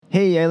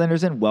Hey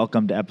Islanders, and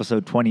welcome to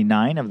episode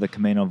 29 of the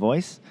Camino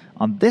Voice.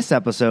 On this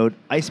episode,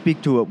 I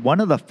speak to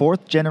one of the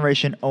fourth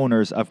generation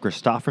owners of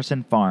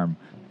Christofferson Farm.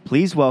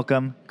 Please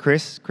welcome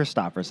Chris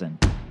Christofferson.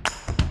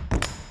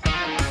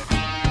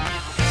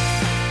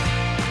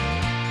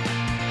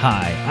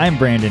 Hi, I'm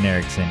Brandon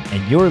Erickson,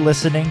 and you're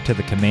listening to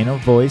the Camino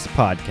Voice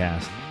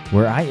podcast,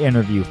 where I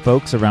interview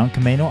folks around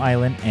Camino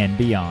Island and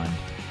beyond.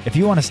 If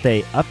you want to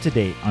stay up to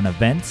date on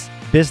events,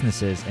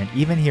 businesses, and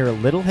even hear a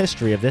little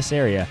history of this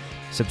area,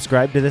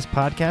 subscribe to this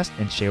podcast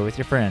and share with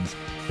your friends.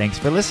 Thanks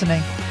for listening.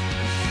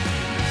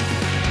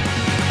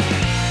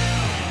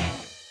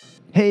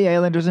 Hey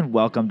Islanders, and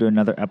welcome to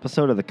another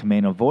episode of the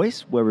Camino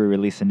Voice, where we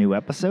release a new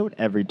episode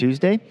every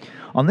Tuesday.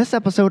 On this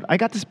episode, I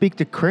got to speak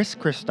to Chris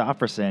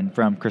Christofferson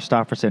from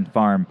Christofferson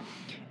Farm,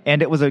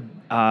 and it was a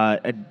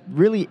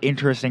really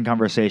interesting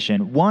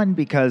conversation. One,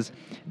 because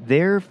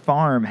their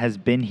farm has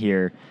been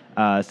here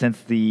since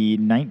the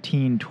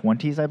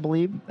 1920s, I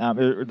believe.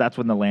 That's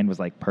when the land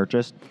was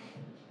purchased.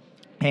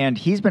 And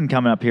he's been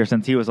coming up here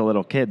since he was a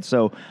little kid.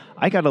 So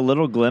I got a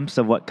little glimpse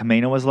of what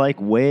Camino was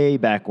like way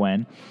back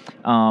when,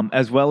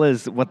 as well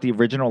as what the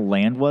original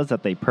land was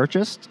that they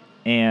purchased,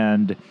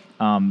 and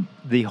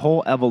the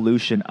whole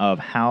evolution of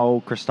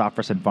how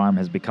Christofferson Farm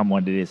has become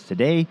what it is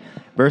today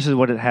versus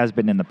what it has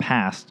been in the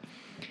past.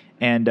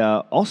 And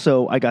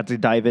also, I got to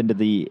dive into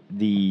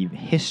the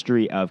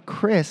history of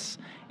Chris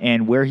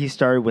and where he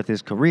started with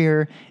his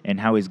career and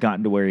how he's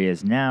gotten to where he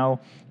is now,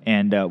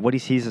 and what he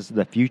sees as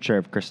the future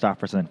of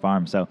Christofferson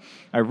Farm. So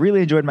I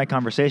really enjoyed my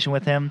conversation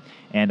with him,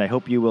 and I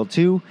hope you will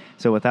too.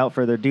 So without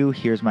further ado,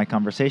 here's my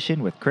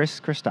conversation with Chris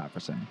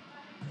Christofferson.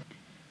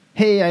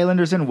 Hey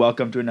Islanders, and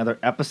welcome to another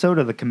episode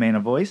of the Camino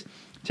Voice.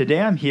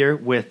 Today I'm here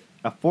with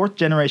a fourth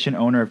generation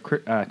owner of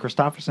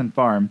Christofferson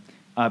Farm.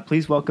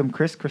 Please welcome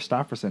Chris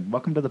Christofferson.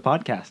 Welcome to the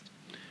podcast.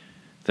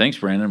 Thanks,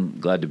 Brandon. I'm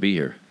glad to be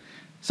here.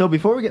 So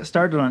before we get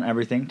started on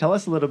everything, tell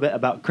us a little bit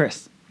about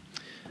Chris.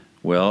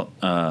 Well,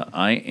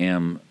 I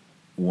am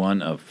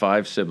one of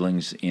 5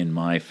 siblings in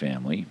my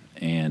family,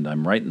 and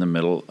I'm right in the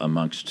middle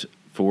amongst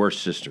 4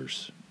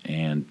 sisters.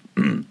 And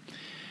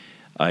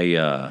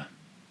I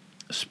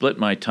split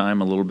my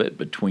time a little bit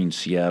between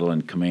Seattle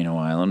and Camino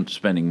Island,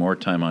 spending more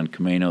time on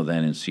Camino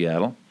than in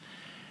Seattle.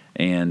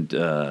 And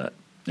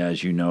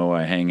as you know,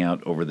 I hang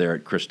out over there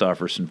at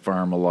Christofferson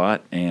Farm a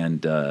lot,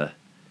 and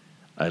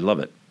I love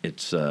it.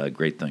 It's a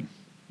great thing.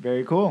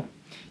 Very cool.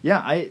 Yeah,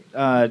 I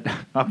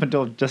up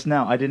until just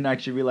now, I didn't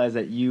actually realize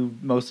that you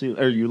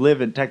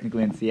live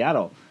technically in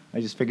Seattle.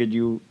 I just figured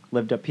you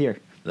lived up here.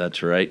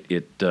 That's right.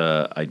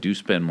 I do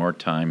spend more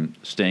time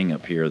staying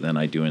up here than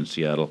I do in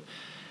Seattle,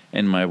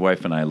 and my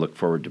wife and I look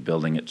forward to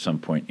building at some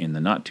point in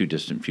the not too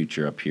distant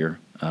future up here.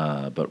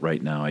 But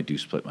right now, I do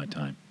split my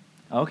time.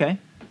 Okay,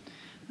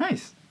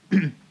 nice.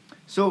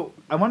 So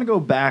I want to go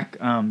back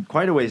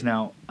quite a ways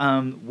now.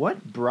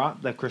 What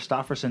brought the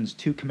Christoffersons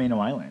to Camino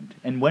Island,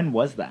 and when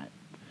was that?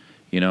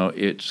 You know,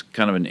 it's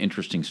kind of an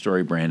interesting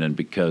story, Brandon,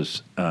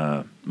 because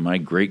my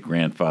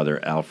great-grandfather,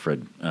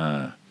 Alfred,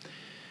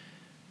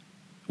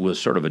 was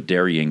sort of a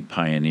dairying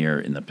pioneer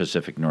in the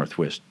Pacific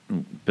Northwest.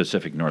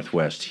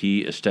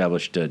 He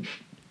established a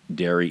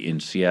dairy in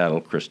Seattle,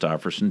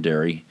 Christofferson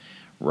Dairy,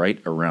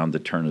 right around the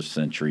turn of the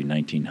century,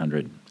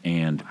 1900.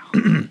 And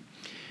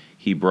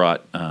he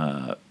brought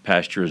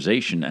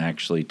pasteurization,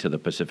 actually, to the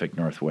Pacific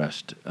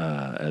Northwest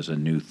as a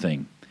new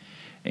thing.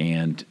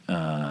 And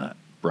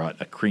brought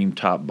a cream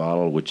top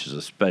bottle, which is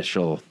a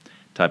special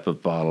type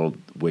of bottle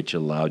which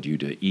allowed you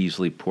to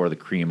easily pour the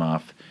cream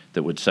off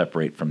that would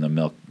separate from the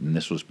milk. And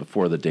this was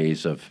before the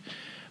days of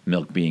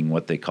milk being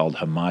what they called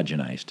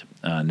homogenized.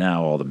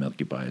 Now all the milk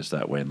you buy is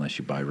that way unless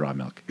you buy raw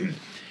milk.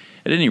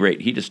 At any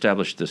rate, he'd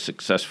established a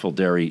successful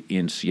dairy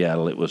in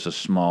Seattle. It was a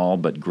small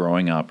but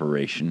growing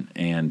operation,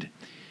 and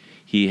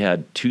he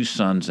had 2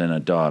 sons and a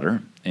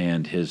daughter,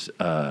 and his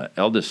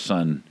eldest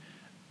son,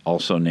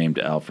 also named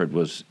Alfred,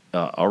 was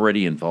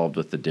already involved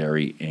with the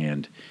dairy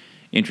and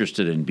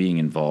interested in being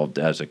involved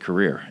as a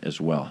career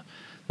as well.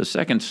 The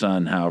second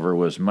son, however,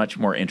 was much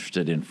more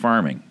interested in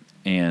farming,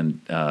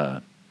 and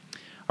our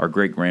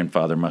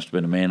great-grandfather must have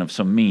been a man of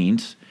some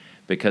means,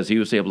 because he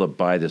was able to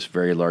buy this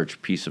very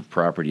large piece of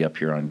property up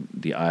here on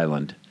the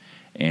island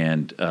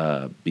and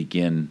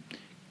begin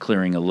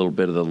clearing a little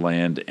bit of the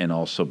land and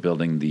also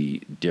building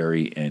the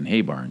dairy and hay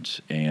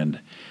barns.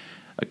 And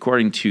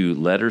according to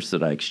letters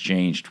that I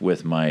exchanged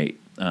with my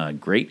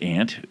great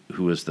aunt,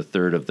 who was the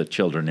third of the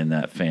children in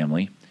that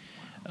family,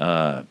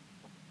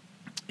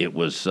 it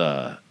was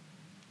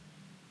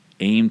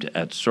aimed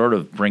at sort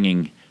of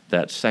bringing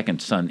that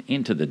second son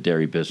into the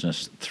dairy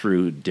business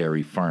through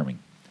dairy farming,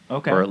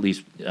 or at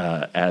least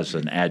as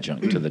an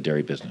adjunct to the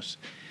dairy business.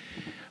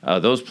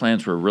 Those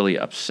plans were really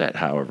upset,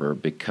 however,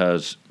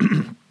 because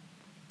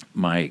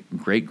my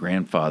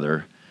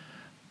great-grandfather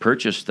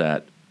purchased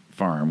that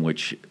farm,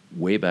 which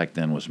way back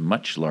then was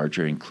much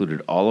larger, included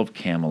all of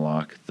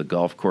Camelot, the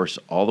golf course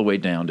all the way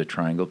down to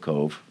Triangle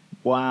Cove.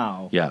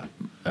 Wow. Yeah,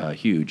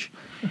 huge.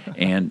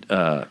 And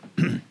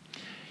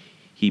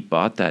he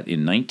bought that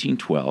in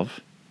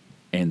 1912,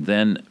 and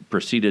then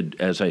proceeded,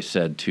 as I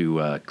said,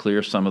 to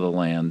clear some of the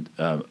land.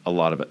 A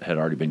lot of it had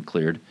already been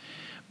cleared,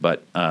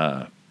 but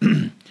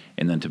and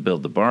then to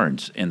build the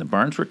barns. And the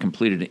barns were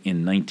completed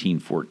in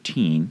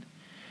 1914,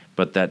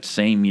 but that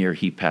same year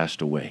he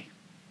passed away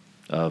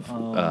of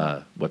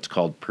what's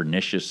called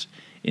pernicious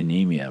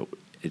anemia.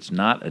 It's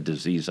not a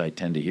disease I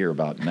tend to hear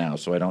about now,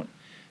 so I don't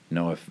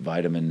know if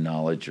vitamin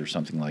knowledge or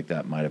something like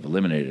that might have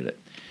eliminated it.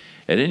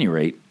 At any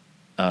rate,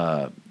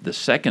 my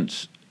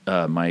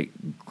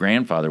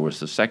grandfather was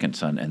the second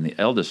son, and the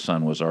eldest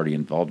son was already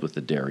involved with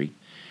the dairy,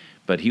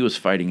 but he was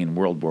fighting in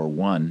World War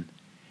I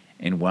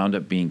and wound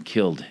up being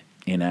killed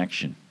in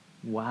action.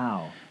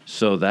 Wow.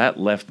 So that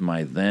left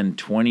my then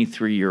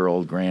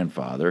 23-year-old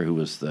grandfather, who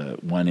was the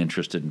one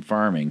interested in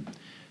farming,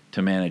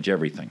 to manage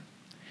everything.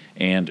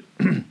 And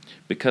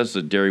because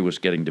the dairy was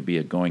getting to be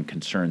a going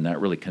concern,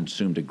 that really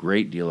consumed a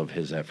great deal of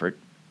his effort.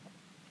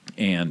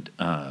 And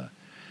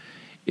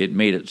it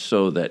made it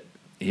so that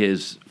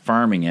his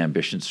farming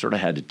ambitions sort of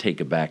had to take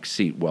a back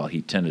seat while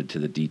he tended to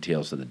the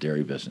details of the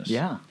dairy business.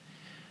 Yeah.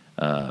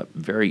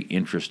 Very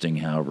interesting,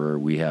 however.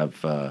 We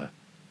have a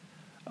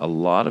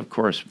lot of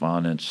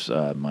correspondence.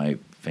 My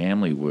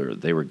family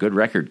they were good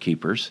record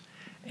keepers,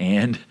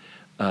 and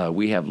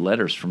we have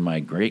letters from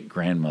my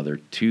great-grandmother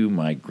to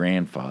my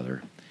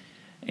grandfather.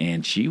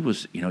 And she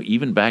was,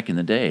 even back in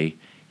the day,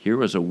 here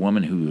was a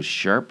woman who was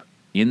sharp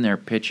in there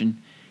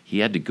pitching. He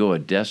had to go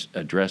address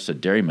a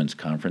dairymen's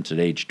conference at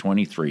age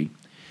 23.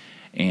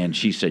 And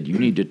she said, you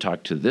need to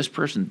talk to this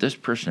person, and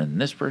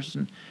this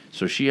person.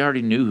 So she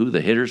already knew who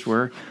the hitters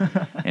were.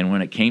 And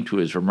when it came to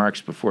his remarks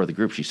before the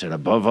group, she said,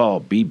 above all,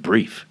 be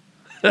brief.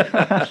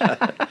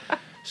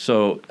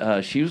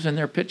 So she was in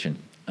there pitching.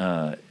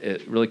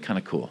 It really kind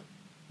of cool.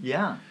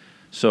 Yeah.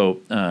 So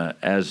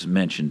as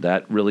mentioned,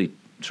 that really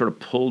sort of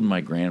pulled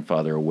my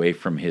grandfather away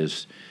from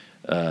his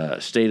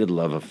stated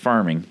love of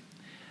farming.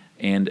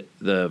 And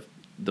the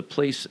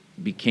place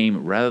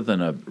became, rather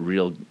than a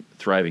real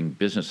thriving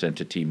business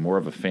entity, more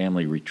of a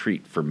family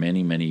retreat for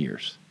many, many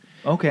years.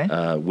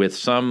 Okay. With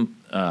some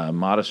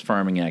modest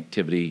farming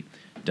activity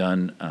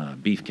done,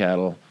 beef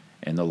cattle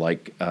and the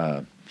like,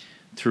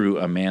 through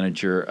a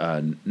manager,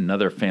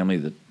 another family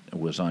that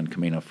was on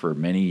Camino for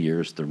many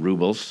years, the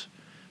Rubles.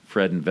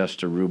 Fred and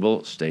Vesta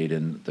Rubel stayed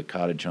in the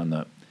cottage on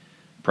the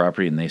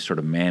property, and they sort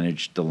of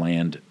managed the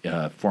land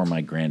for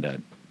my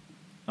granddad.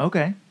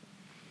 Okay.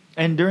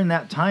 And during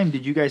that time,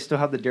 did you guys still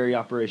have the dairy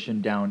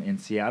operation down in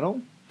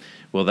Seattle?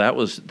 Well, that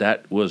was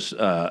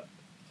a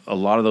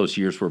lot of those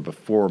years were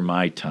before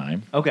my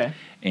time. Okay.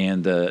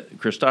 And the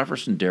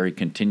Christofferson Dairy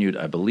continued,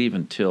 I believe,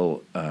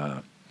 until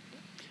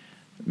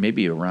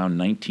maybe around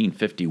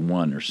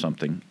 1951 or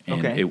something. And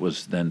Okay. it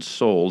was then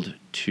sold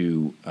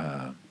to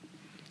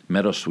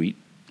Meadowsweet.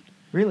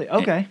 Really?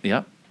 Okay.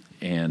 Yep.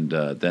 And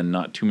then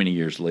not too many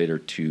years later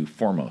to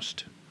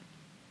Foremost.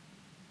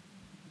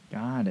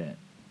 Got it.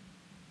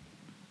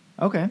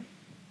 Okay.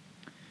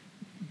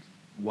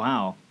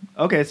 Wow.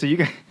 Okay, so you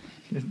guys,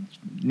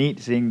 neat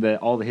seeing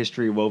all the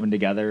history woven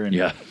together. And,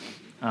 Yeah.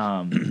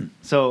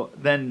 So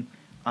then,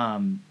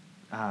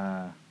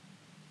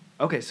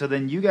 okay, so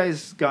then you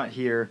guys got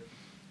here.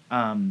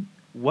 How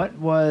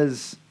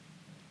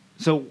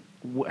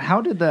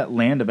did that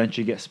land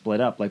eventually get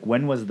split up? Like,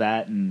 when was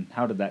that, and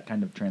how did that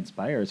kind of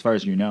transpire, as far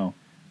as you know?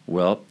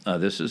 Well,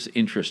 this is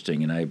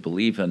interesting, and I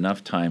believe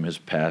enough time has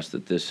passed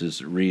that this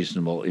is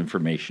reasonable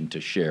information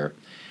to share.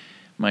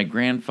 My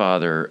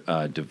grandfather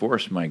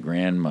divorced my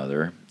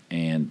grandmother,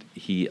 and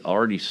he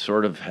already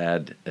sort of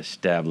had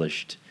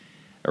established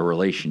a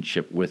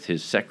relationship with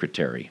his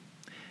secretary.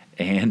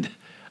 And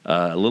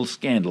a little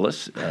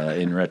scandalous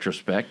in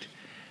retrospect,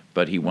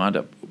 but he wound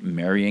up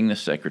marrying the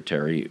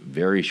secretary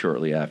very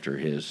shortly after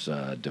his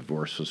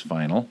divorce was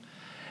final.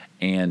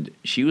 And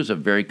she was a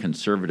very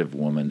conservative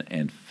woman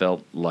and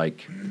felt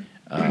like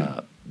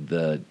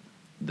the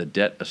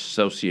debt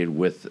associated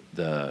with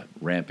the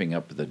ramping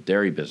up of the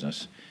dairy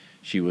business,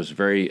 she was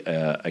very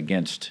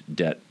against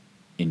debt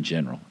in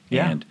general.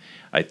 Yeah. And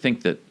I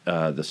think that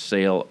the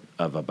sale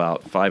of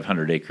about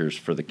 500 acres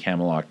for the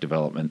Camelot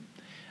development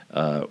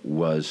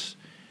was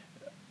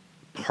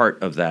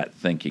part of that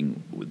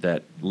thinking,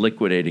 that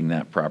liquidating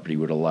that property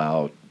would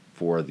allow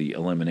for the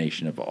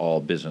elimination of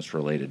all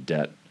business-related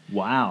debt.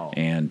 Wow.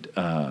 And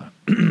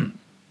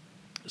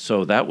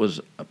so that was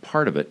a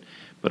part of it.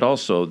 But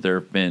also there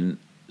have been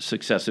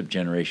successive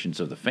generations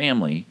of the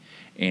family,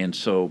 and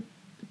so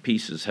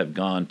pieces have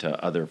gone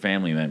to other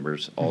family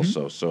members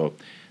also. So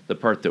the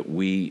part that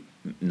we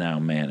now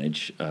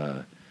manage,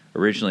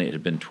 originally it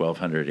had been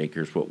 1,200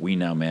 acres. What we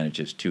now manage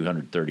is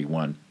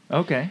 231.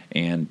 Okay.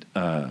 And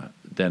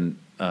then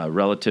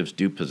relatives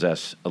do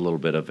possess a little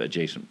bit of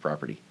adjacent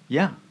property.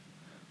 Yeah.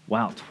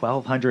 Wow,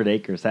 1,200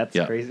 acres. That's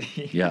Yeah.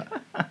 crazy. Yeah.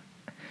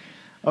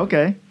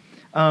 Okay.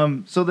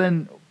 So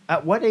then,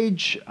 at what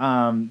age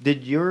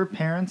did your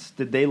parents,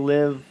 did they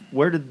live,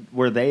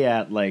 were they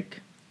at,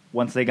 like,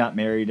 once they got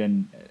married,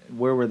 and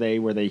where were they?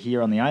 Were they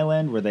here on the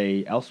island? Were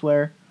they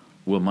elsewhere?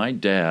 Well, my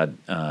dad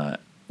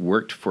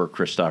worked for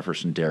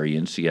Christofferson Dairy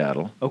in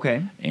Seattle.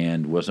 Okay.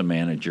 And was a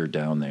manager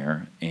down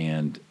there.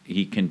 And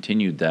he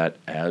continued that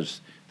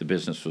as the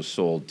business was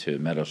sold to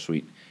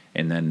Meadowsweet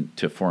and then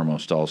to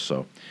Foremost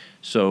also.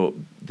 So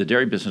the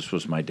dairy business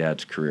was my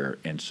dad's career,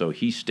 and so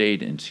he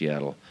stayed in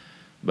Seattle.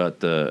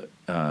 But the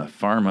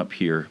farm up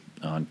here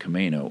on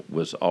Camano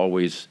was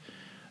always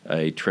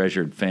a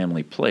treasured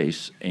family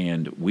place,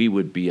 and we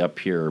would be up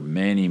here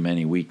many,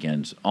 many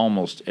weekends,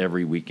 almost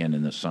every weekend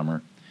in the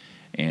summer,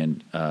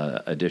 and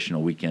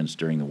additional weekends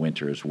during the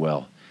winter as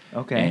well.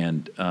 Okay.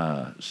 And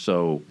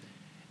so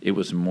it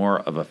was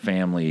more of a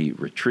family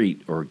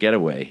retreat or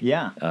getaway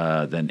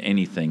than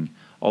anything.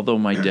 Although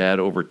my dad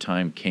over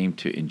time came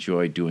to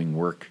enjoy doing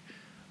work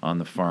on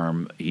the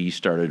farm, he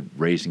started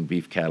raising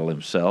beef cattle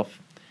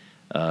himself.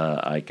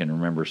 I can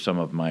remember some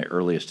of my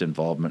earliest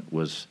involvement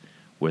was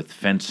with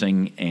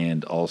fencing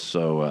and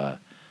also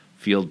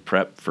field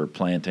prep for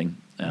planting,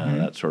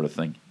 that sort of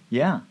thing.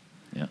 Yeah.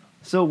 Yeah.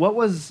 So what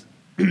was,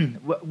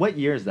 what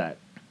year is that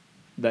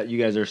you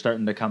guys are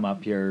starting to come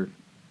up here?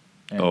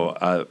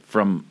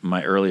 From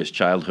my earliest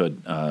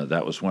childhood,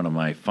 that was one of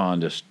my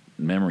fondest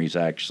memories,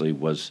 actually,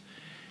 was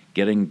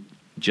getting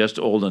just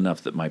old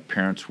enough that my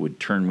parents would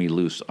turn me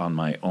loose on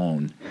my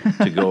own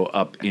to go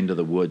up into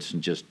the woods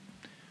and just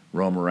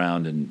roam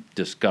around and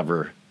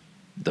discover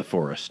the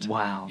forest.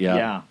 Wow.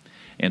 Yeah.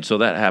 And so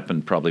that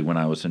happened probably when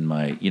I was in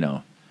my,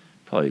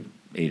 probably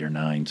 8 or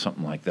 9,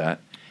 something like that.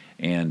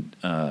 And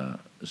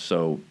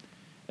so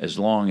as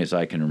long as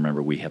I can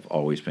remember, we have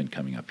always been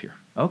coming up here.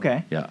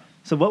 Okay. Yeah.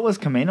 So what was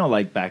Camano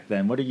like back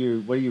then? What do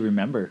you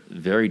remember?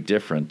 Very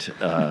different.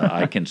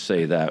 I can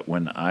say that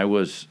when I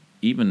was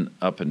even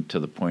up until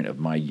the point of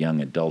my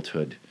young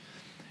adulthood,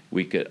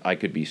 I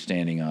could be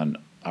standing on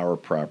our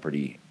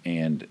property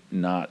and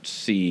not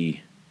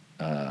see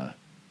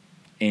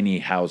any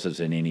houses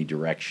in any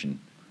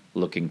direction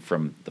looking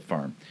from the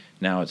farm.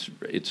 Now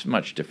it's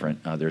much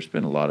different. There's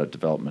been a lot of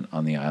development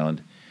on the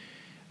island.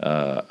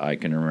 I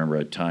can remember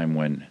a time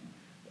when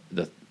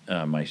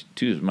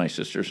two of my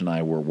sisters and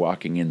I were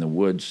walking in the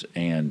woods,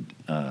 and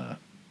on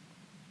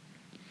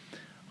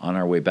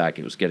our way back,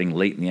 it was getting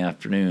late in the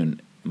afternoon.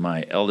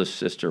 My eldest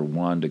sister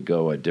wanted to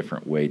go a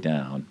different way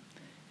down,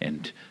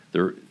 and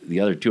the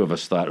other two of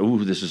us thought,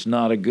 "Ooh, this is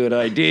not a good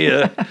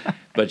idea,"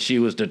 but she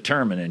was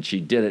determined, and she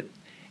did it,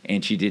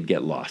 and she did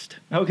get lost.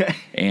 Okay.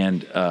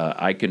 And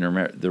I can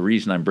remember, the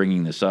reason I'm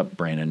bringing this up,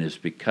 Brandon, is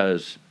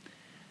because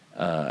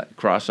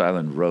Cross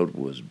Island Road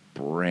was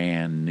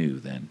brand new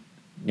then.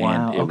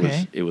 Wow.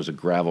 And it was a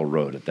gravel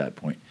road at that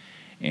point,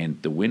 and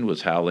the wind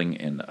was howling,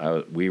 and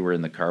we were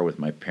in the car with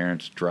my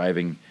parents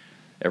driving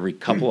every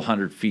couple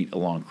hundred feet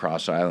along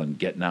Cross Island,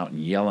 getting out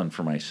and yelling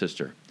for my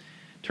sister.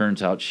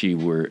 Turns out she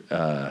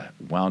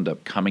wound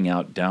up coming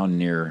out down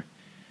near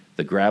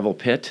the gravel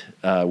pit,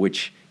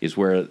 which is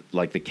where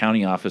like the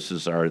county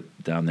offices are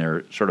down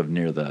there, sort of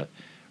near the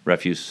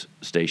refuse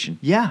station.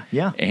 Yeah.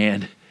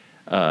 And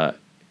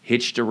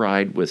hitched a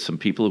ride with some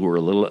people who were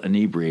a little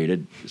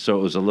inebriated, so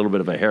it was a little bit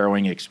of a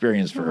harrowing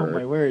experience for her. Oh,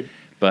 my word.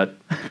 But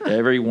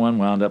everyone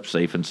wound up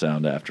safe and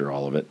sound after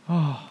all of it.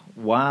 Oh,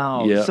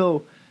 wow. Yeah.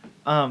 So,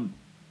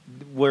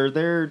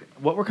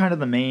 what were kind of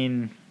the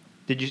main,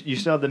 did you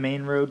still have the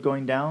main road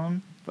going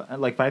down,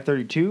 like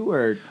 532,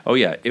 or? Oh,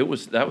 yeah,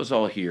 that was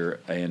all here,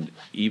 and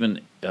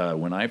even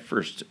when I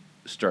first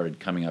started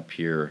coming up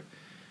here,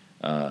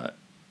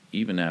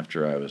 even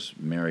after I was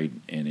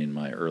married and in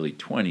my early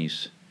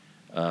 20s,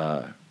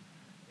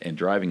 and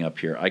driving up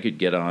here, I could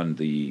get on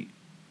the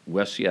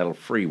West Seattle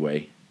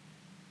Freeway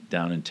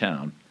down in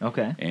town.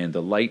 Okay. And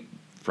the light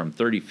from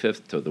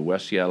 35th to the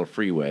West Seattle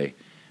Freeway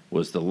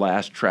was the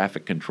last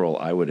traffic control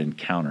I would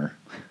encounter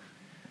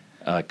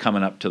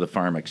coming up to the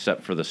farm,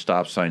 except for the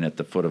stop sign at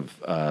the foot of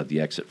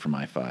the exit from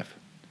I-5.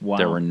 Wow.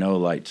 There were no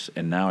lights,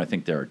 and now I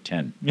think there are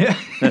 10. Yeah.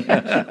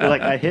 Like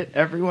I hit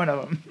every one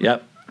of them.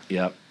 Yep.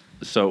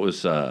 So it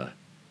was a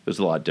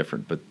lot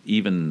different, but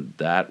even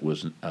that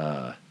was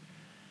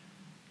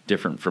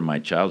different from my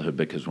childhood,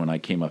 because when I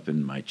came up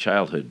in my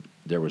childhood,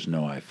 there was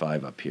no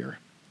I-5 up here.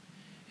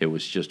 It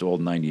was just old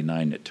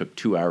 99. It took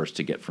 2 hours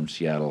to get from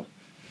Seattle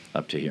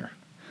up to here.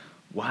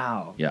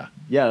 Wow. Yeah.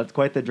 Yeah, that's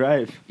quite the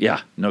drive.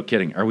 Yeah, no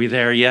kidding. Are we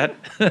there yet?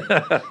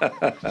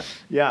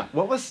 Yeah.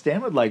 What was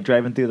Stanwood like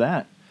driving through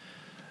that?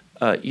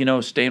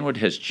 Stanwood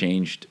has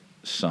changed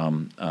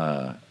some.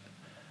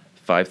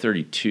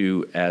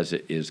 532, as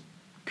it is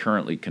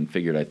currently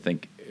configured, I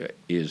think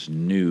is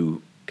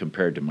new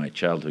compared to my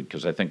childhood,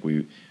 because I think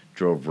we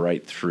drove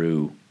right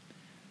through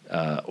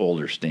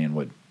older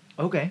Stanwood.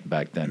 Okay.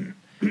 Back then.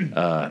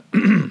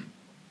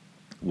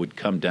 Would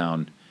come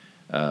down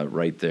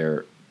right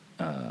there,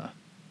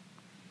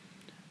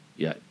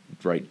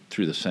 right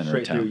through the center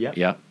Straight of town. through, yep.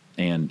 Yeah.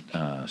 And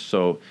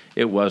so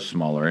it was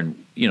smaller,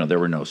 and, there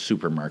were no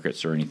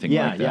supermarkets or anything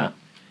like that. Yeah.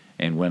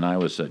 And when I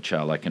was a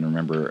child, I can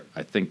remember,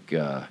 I think,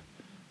 not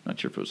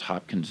sure if it was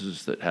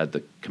Hopkins's that had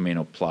the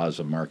Camano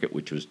Plaza Market,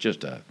 which was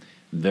just a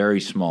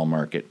very small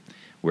market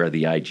where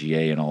the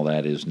IGA and all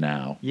that is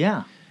now.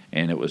 Yeah.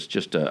 And it was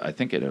just I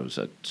think it was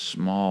a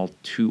small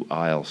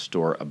 2-aisle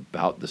store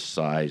about the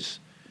size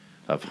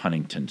of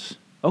Huntington's.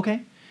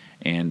 Okay.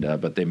 And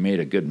but they made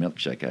a good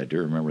milkshake. I do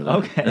remember that.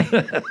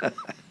 Okay.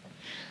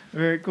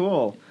 Very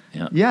cool.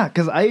 Yeah. Yeah,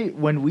 because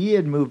when we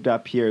had moved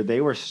up here,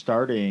 they were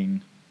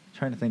starting.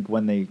 Trying to think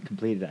when they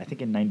completed it. I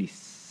think in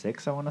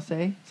 '96, I want to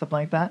say something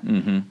like that.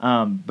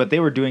 Mm-hmm. But they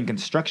were doing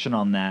construction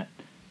on that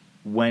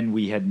when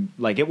we had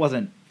it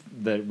wasn't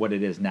what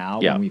it is now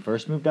Yeah. when we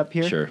first moved up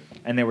here. Sure.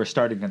 And they were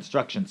starting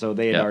construction, so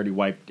they had Yeah. already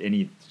wiped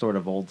any sort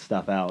of old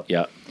stuff out.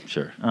 Yeah,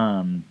 sure.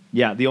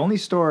 Yeah, the only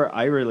store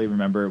I really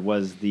remember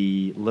was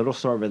the little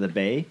store over the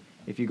bay.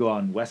 If you go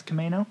on West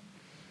Camino,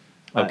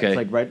 Okay. it's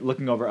like right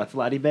looking over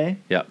Uthalati Bay.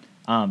 Yeah.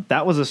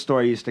 That was a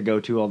store I used to go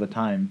to all the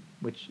time,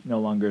 which no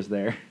longer is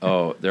there.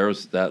 Oh, there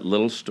was that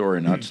little store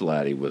in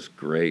Utsalati was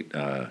great.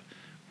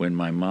 When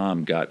my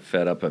mom got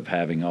fed up of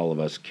having all of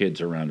us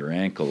kids around her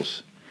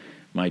ankles,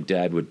 my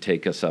dad would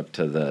take us up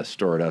to the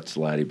store at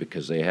Utsalati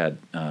because they had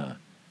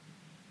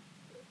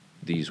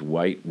these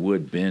white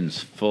wood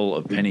bins full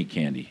of penny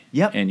candy.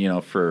 Yep.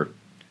 And, for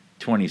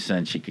 20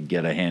 cents, you could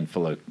get a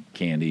handful of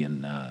candy,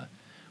 and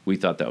we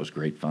thought that was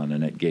great fun,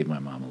 and it gave my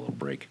mom a little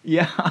break.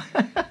 Yeah.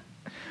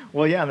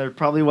 Well, yeah, there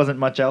probably wasn't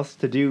much else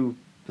to do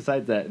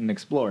besides that and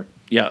explore.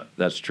 Yeah,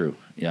 that's true.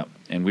 Yeah,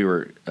 and we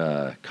were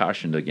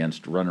cautioned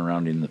against running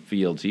around in the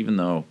fields, even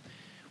though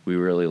we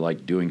really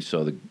liked doing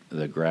so.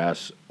 The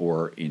grass,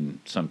 or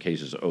in some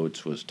cases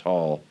oats, was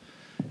tall,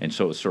 and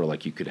so it was sort of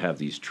like you could have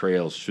these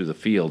trails through the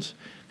fields,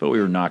 but we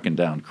were knocking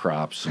down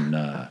crops,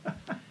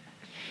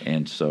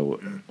 and so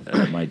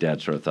my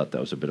dad sort of thought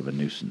that was a bit of a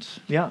nuisance.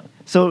 Yeah.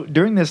 So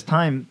during this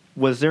time,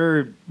 was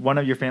there one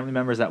of your family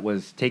members that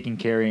was taking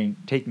care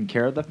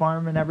of the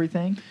farm and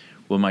everything?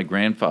 Well, my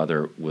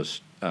grandfather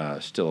was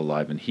still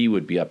alive, and he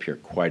would be up here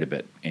quite a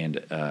bit.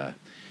 And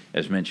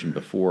as mentioned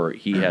before,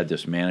 he had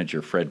this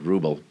manager, Fred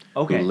Rubel,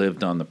 Okay. who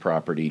lived on the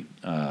property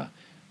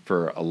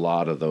for a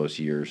lot of those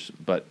years.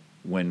 But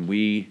when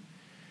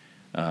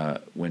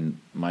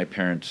my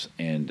parents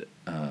and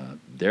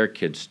their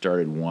kids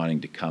started wanting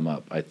to come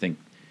up, I think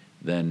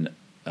then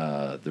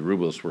the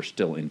Rubels were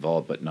still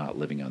involved but not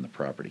living on the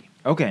property.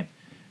 Okay.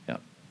 Yeah.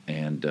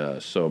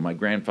 And so my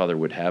grandfather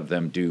would have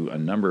them do a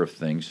number of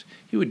things.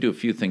 He would do a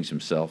few things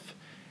himself,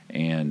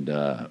 and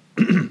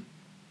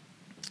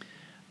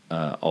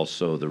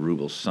also the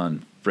Rubel's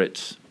son,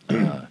 Fritz,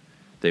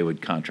 they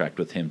would contract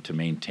with him to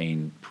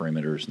maintain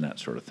perimeters and that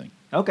sort of thing.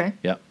 Okay.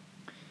 Yeah.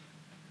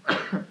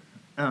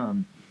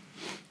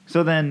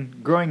 So then,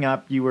 growing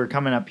up, you were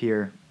coming up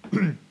here,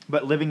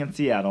 but living in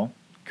Seattle.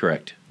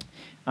 Correct.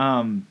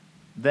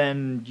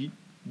 Then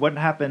what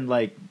happened,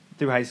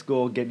 through high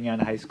school, getting out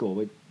of high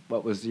school?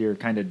 What was your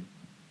kind of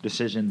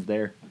decisions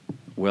there?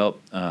 Well,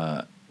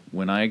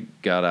 when I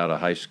got out of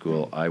high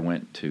school, I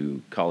went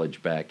to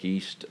college back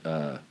east,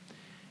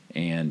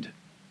 and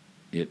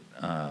it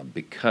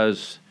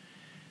because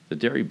the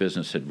dairy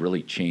business had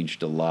really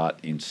changed a lot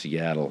in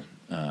Seattle.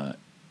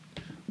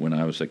 When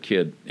I was a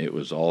kid, it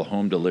was all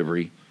home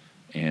delivery,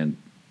 and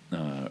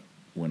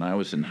when I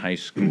was in high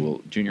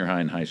school, junior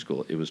high and high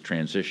school, it was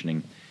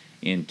transitioning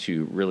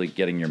into really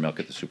getting your milk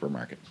at the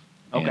supermarket.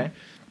 Okay.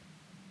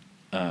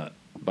 And,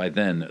 by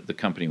then, the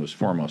company was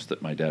Foremost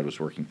that my dad was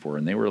working for,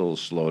 and they were a little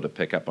slow to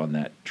pick up on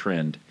that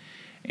trend.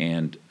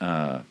 And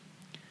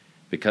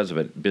because of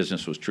it,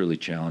 business was truly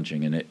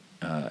challenging, and it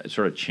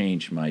sort of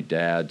changed my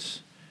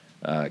dad's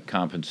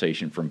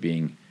compensation from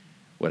being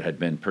what had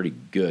been pretty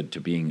good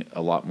to being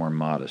a lot more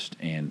modest.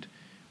 And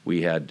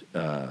we had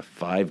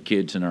 5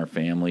 kids in our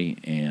family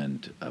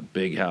and a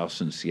big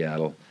house in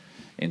Seattle.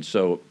 And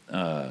so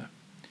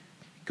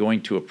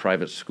going to a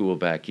private school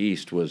back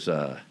east was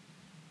a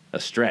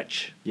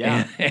stretch.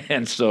 Yeah.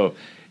 And so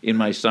in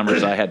my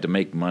summers, I had to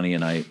make money,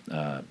 and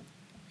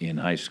in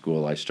high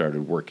school, I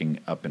started working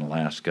up in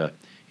Alaska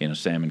in a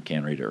salmon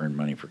cannery to earn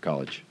money for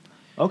college.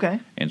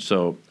 Okay. And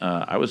so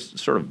I was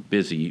sort of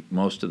busy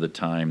most of the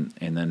time,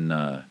 and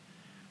then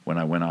when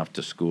I went off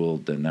to school,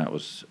 then that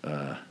was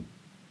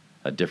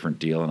a different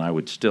deal, and I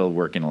would still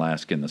work in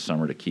Alaska in the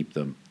summer to keep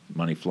the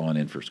money flowing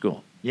in for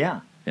school.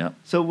 Yeah. Yeah.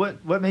 So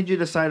what made you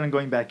decide on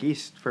going back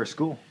east for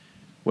school?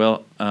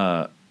 Well,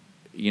 the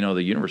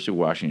University of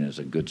Washington is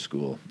a good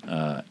school,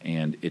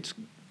 and it's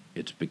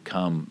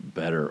become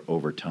better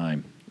over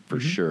time for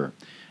sure.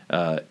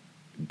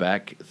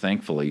 Back,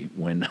 thankfully,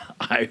 when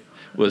I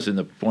was at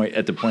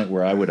the point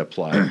where I would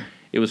apply,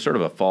 it was sort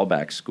of a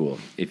fallback school.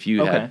 If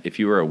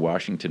you were a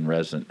Washington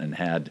resident and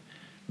had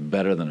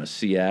better than a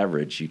C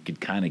average, you could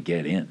kind of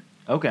get in.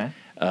 Okay.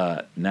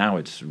 Now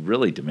it's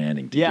really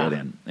demanding to get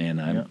in,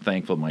 and I'm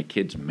thankful my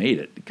kids made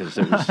it because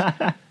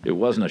it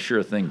wasn't a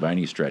sure thing by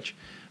any stretch.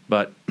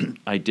 But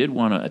I did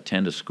want to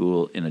attend a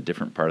school in a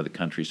different part of the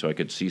country so I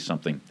could see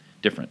something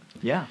different.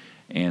 Yeah.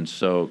 And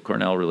so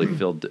Cornell really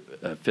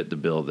fit the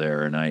bill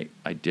there, and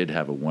I did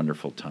have a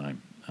wonderful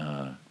time.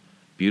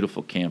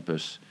 Beautiful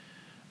campus,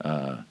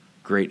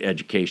 great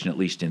education, at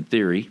least in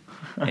theory,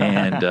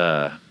 and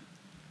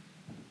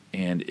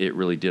it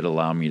really did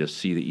allow me to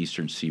see the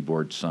Eastern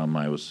Seaboard some.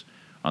 I was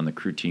on the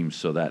crew team,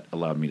 so that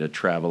allowed me to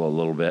travel a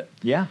little bit.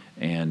 Yeah.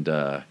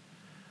 And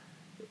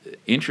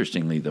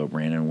interestingly, though,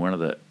 Brandon, one of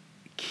the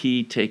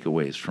key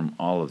takeaways from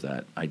all of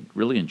that, I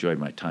really enjoyed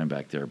my time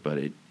back there, but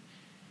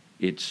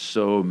it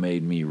so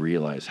made me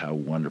realize how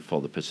wonderful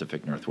the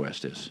Pacific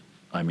Northwest is.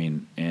 I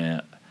mean,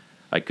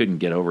 I couldn't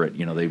get over it.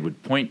 You know, they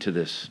would point to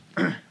this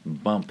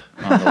bump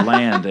on the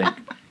land and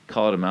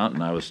call it a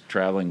mountain. I was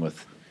traveling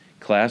with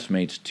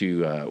classmates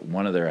to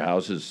one of their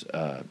houses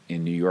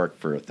in New York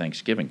for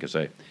Thanksgiving because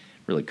I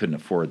really couldn't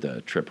afford the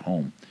trip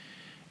home.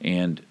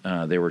 And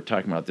they were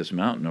talking about this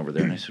mountain over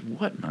there, and I said,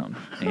 "What mountain?"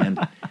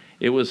 And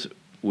it was,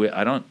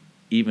 I don't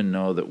even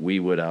know that we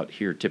would out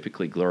here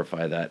typically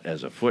glorify that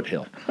as a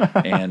foothill.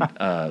 And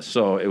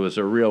so it was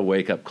a real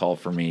wake-up call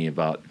for me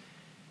about,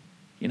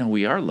 you know,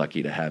 we are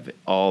lucky to have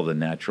all the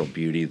natural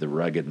beauty, the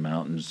rugged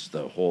mountains,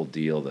 the whole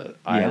deal, the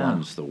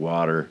islands, the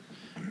water.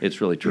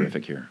 It's really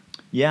terrific here.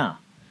 Yeah.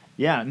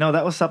 Yeah, no,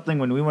 that was something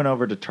when we went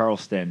over to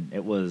Charleston.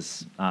 It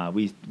was,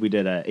 we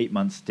did a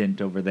 8-month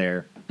stint over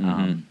there.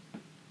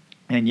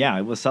 And yeah,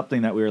 it was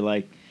something that we were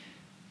like,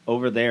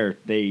 over there,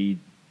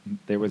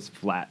 there was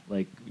flat.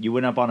 Like, you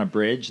went up on a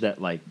bridge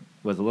that, like,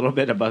 was a little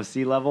bit above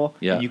sea level.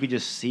 Yeah. And you could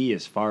just see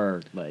as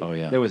far, like, Oh,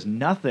 yeah. there was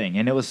nothing.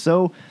 And it was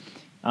so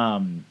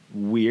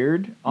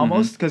weird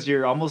almost because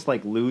you're almost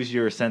like lose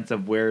your sense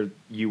of where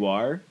you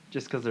are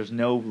just because there's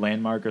no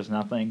landmarkers,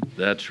 nothing.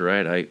 That's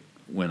right.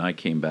 When I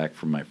came back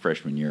from my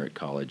freshman year at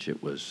college,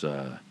 it was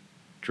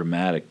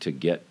dramatic to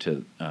get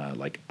to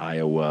like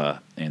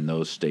Iowa and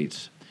those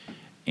states,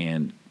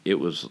 and it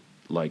was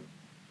like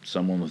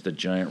someone with a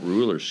giant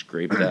ruler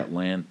scraped that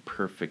land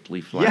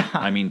perfectly flat. Yeah.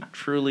 I mean,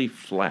 truly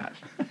flat.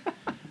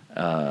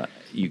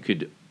 You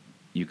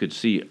could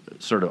see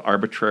sort of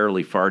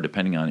arbitrarily far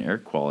depending on air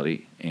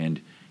quality,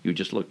 and you would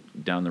just look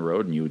down the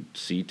road and you would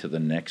see to the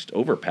next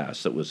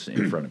overpass that was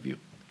in front of you,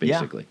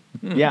 basically.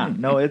 Yeah,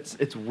 no,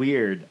 it's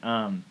weird.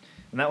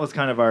 And that was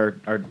kind of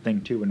our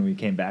thing too when we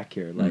came back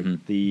here.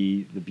 Like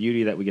the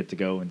beauty that we get to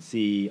go and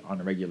see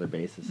on a regular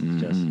basis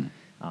is just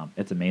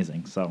it's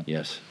amazing. So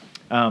Yes.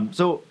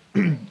 So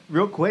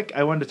real quick,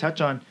 I wanted to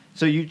touch on.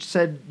 So you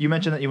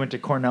mentioned that you went to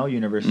Cornell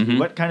University.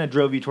 What kind of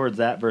drove you towards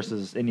that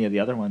versus any of the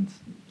other ones?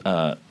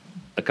 A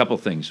couple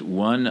things.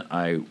 One,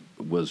 I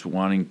was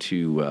wanting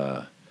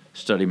to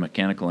study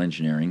mechanical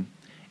engineering,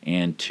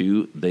 and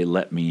two, they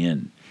let me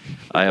in.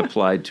 I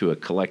applied to a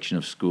collection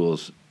of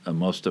schools,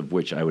 most of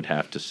which I would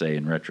have to say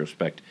in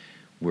retrospect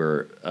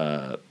were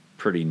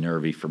pretty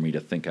nervy for me to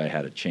think I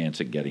had a chance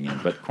at getting in.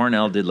 But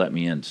Cornell did let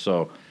me in,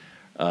 so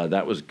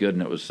that was good,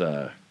 and it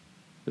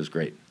was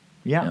great.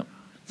 Yeah. Yep.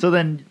 So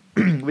then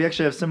we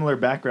actually have similar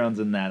backgrounds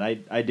in that.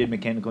 I did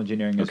mechanical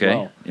engineering as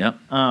well. Yeah.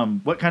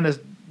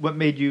 What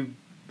made you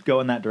go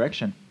in that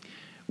direction?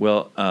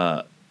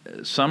 Well,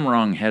 some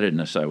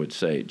wrong-headedness, I would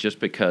say, just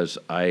because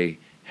I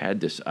had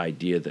this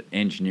idea that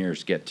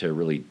engineers get to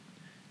really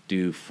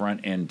do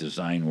front-end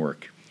design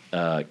work,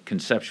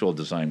 conceptual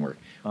design work,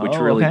 which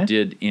really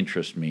did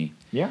interest me.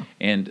 Yeah.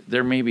 And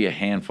there may be a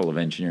handful of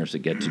engineers that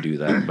get to do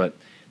that, but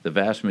the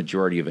vast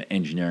majority of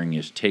engineering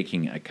is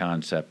taking a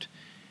concept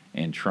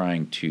and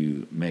trying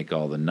to make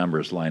all the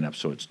numbers line up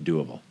so it's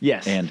doable.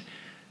 Yes. And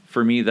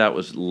for me, that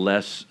was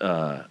less...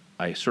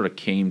 I sort of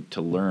came to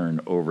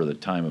learn over the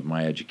time of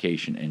my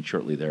education and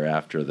shortly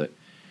thereafter that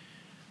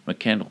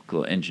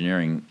mechanical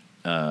engineering,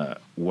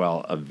 while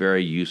a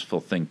very useful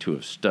thing to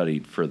have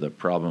studied for the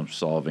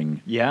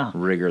problem-solving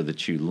rigor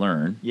that you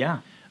learn,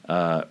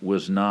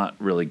 was not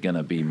really going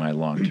to be my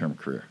long-term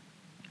career.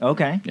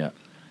 Okay. Yeah.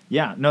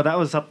 Yeah. No, that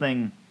was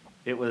something.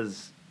 It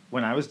was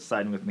when I was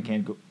deciding with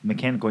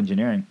mechanical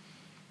engineering,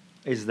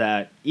 is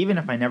that even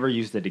if I never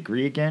use the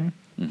degree again,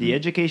 the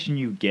education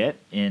you get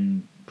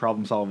in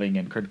problem solving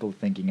and critical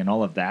thinking and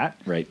all of that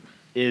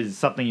is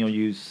something you'll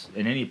use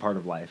in any part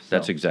of life. So.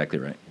 That's exactly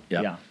right.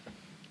 Yeah.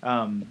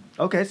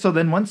 Okay, so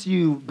then once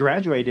you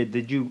graduated,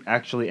 did you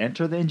actually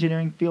enter the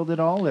engineering field at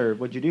all, or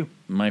what'd you do?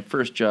 My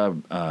first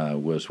job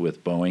was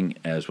with Boeing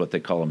as what they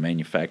call a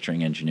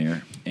manufacturing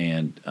engineer,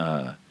 and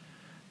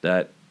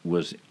that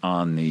was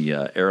on the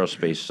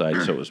aerospace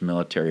side, so it was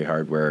military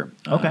hardware.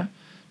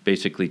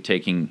 Basically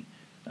taking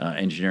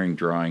engineering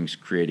drawings,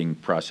 creating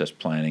process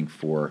planning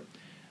for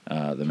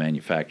the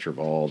manufacture of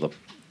all the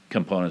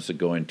components that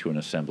go into an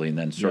assembly, and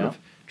then sort of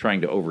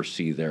trying to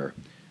oversee their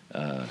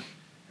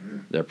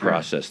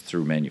process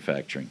through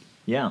manufacturing.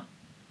 Yeah.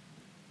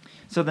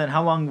 So then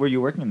how long were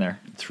you working there?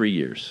 3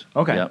 years.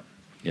 Okay.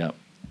 Yep.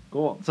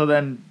 Cool. So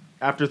then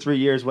after 3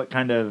 years, what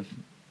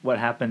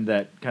happened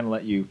that kind of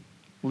let you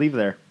leave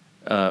there?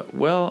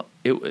 Well,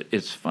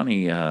 it's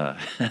funny.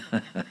 I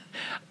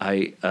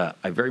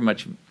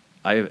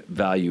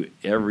value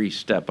every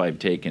step I've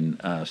taken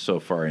so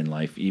far in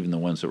life, even the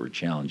ones that were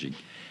challenging.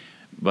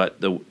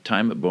 But the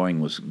time at Boeing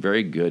was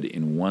very good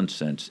in one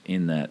sense,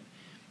 in that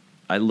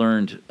I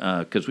learned,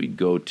 because we'd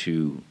go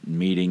to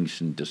meetings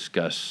and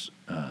discuss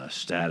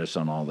status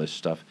on all this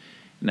stuff,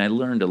 and I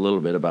learned a little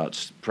bit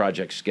about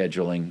project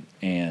scheduling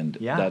and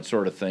that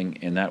sort of thing,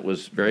 and that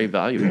was very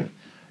valuable.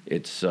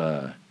 It's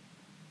kind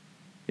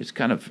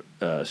of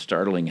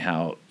startling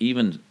how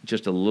even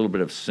just a little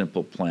bit of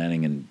simple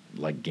planning and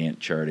like Gantt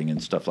charting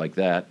and stuff like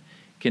that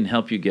can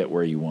help you get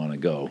where you want to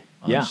go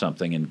on Yeah.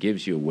 something and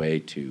gives you a way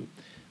to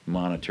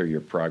monitor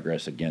your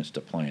progress against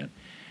a plan.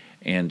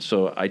 And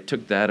so I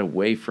took that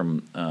away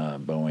from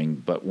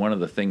Boeing, but one of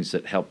the things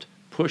that helped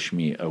push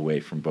me away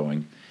from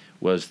Boeing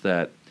was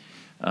that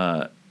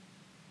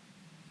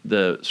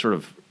the sort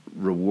of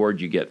reward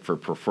you get for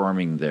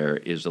performing there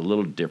is a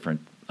little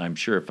different. I'm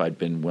sure if I'd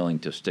been willing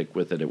to stick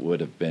with it, it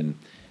would have been,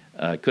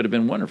 could have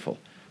been wonderful.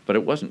 But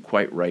it wasn't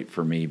quite right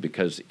for me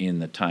because in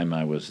the time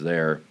I was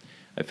there,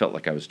 I felt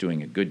like I was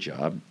doing a good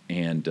job,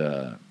 and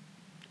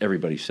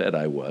everybody said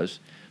I was.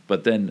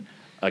 But then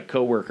a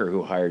coworker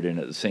who hired in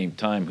at the same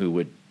time, who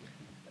would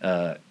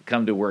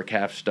come to work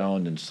half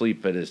stoned and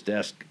sleep at his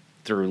desk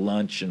through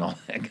lunch and all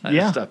that kind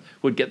of stuff,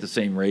 would get the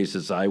same raise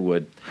as I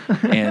would.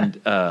 And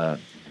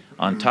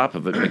on top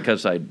of it,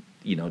 because I'd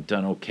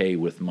done okay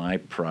with my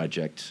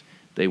projects,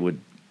 they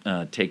would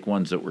take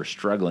ones that were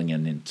struggling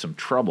and in some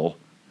trouble.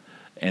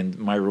 And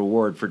my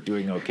reward for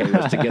doing okay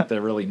was to get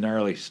the really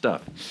gnarly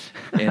stuff.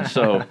 And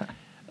so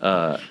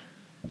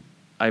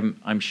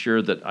I'm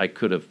sure that I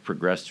could have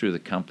progressed through the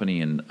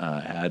company and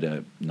had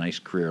a nice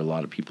career. A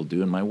lot of people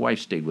do. And my wife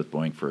stayed with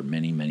Boeing for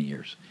many, many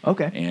years.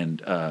 Okay.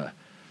 And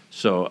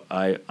so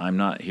I'm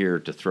not here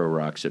to throw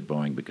rocks at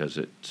Boeing because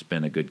it's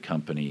been a good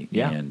company.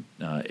 Yeah. And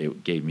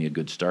it gave me a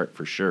good start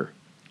for sure.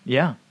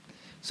 Yeah.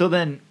 So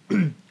then,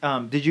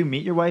 did you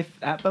meet your wife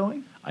at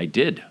Boeing? I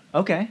did.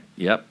 Okay.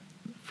 Yep.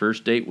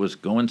 First date was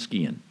going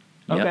skiing.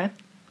 Yep. Okay.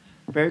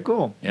 Very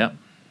cool. Yep.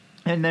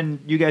 And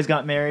then you guys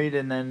got married,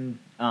 and then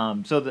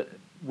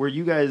were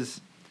you guys?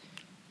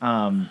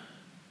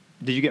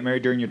 Did you get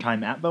married during your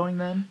time at Boeing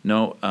then?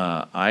 No,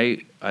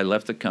 I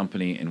left the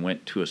company and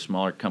went to a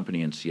smaller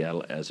company in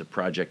Seattle as a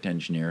project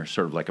engineer,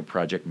 sort of like a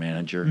project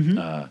manager,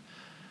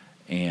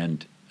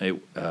 and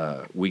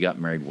we got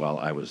married while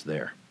I was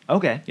there.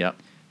 Okay. Yep.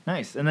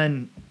 Nice. And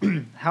then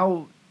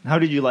how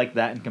did you like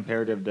that in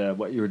comparative to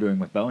what you were doing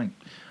with Boeing?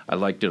 I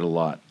liked it a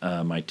lot.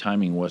 My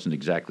timing wasn't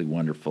exactly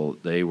wonderful.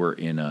 They were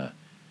in a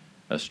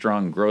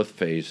strong growth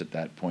phase at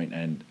that point,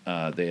 and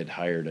they had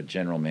hired a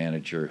general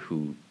manager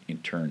who in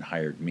turn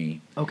hired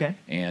me. Okay.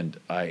 And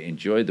I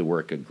enjoyed the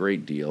work a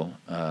great deal,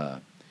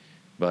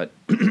 but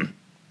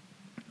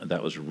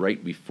that was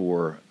right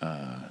before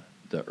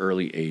the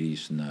early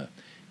 80s and the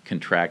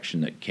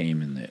contraction that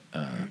came in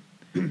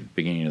the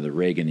beginning of the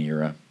Reagan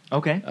era.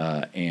 Okay.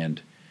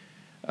 And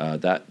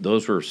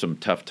those were some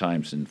tough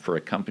times, and for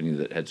a company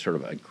that had sort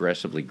of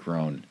aggressively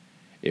grown,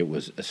 it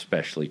was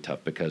especially tough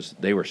because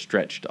they were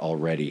stretched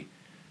already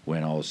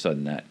when all of a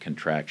sudden that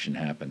contraction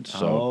happened.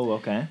 So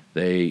okay.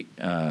 they,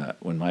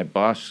 when my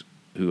boss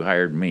who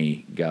hired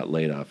me got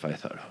laid off, I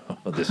thought,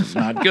 oh, this is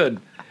not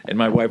good. And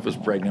my wife was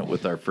pregnant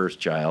with our first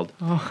child,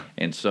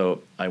 and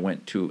so I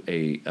went to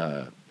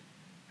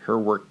her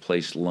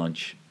workplace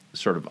lunch,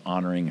 sort of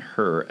honoring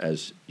her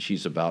as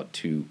she's about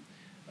to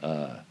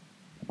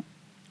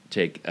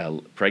take a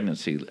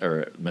pregnancy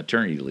or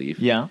maternity leave.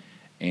 Yeah.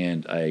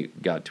 And I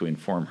got to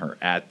inform her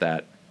at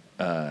that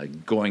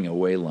going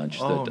away lunch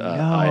that no.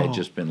 I had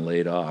just been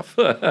laid off.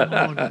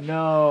 Oh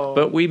no.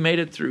 But we made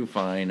it through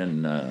fine,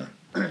 and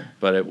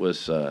but it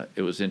was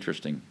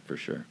interesting for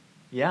sure.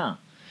 Yeah.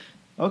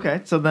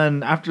 Okay. So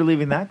then after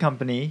leaving that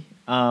company,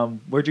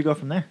 where'd you go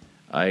from there?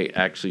 I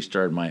actually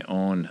started my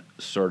own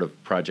sort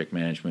of project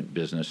management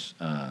business,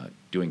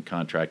 doing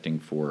contracting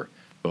for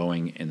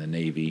Boeing and the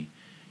Navy,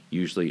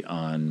 usually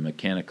on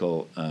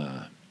mechanical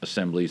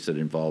assemblies that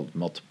involved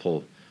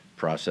multiple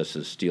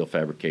processes: steel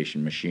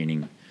fabrication,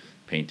 machining,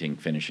 painting,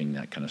 finishing,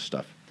 that kind of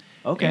stuff.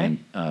 Okay.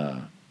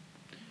 And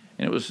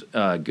it was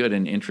good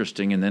and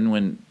interesting. And then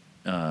when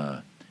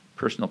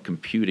personal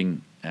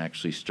computing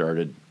actually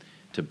started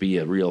to be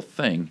a real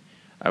thing,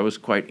 I was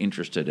quite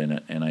interested in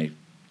it, and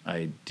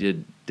I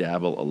did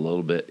dabble a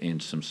little bit in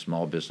some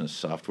small business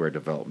software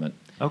development.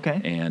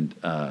 Okay. And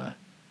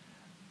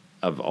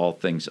of all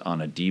things, on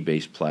a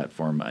DBase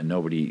platform.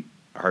 Nobody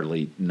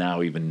hardly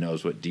now even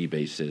knows what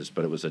DBase is,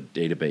 but it was a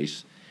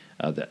database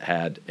that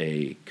had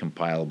a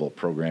compilable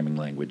programming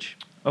language.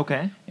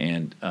 Okay.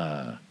 And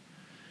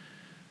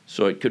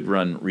so it could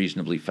run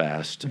reasonably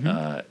fast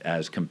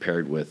as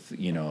compared with,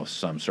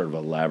 some sort of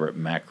elaborate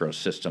macro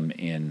system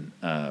in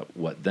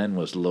what then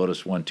was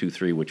Lotus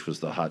 1-2-3, which was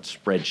the hot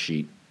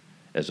spreadsheet,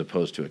 as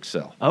opposed to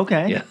Excel.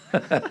 Okay.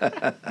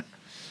 Yeah.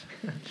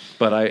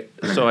 But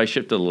I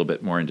shifted a little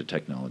bit more into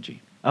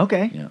technology.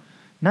 Okay. Yeah.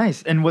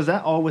 Nice. And was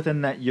that all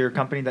within your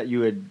company that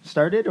you had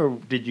started, or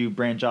did you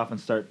branch off and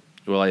start?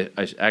 Well, I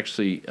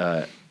actually,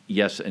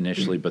 yes,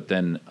 initially, but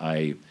then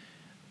I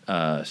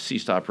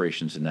ceased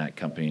operations in that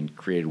company and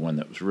created one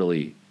that was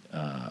really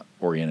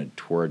oriented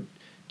toward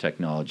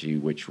technology,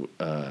 which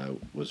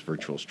was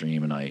Virtual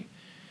Stream, and I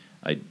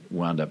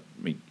wound up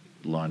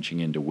launching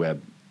into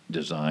web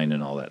design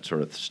and all that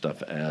sort of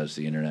stuff as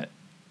the internet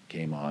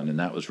came on, and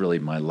that was really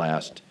my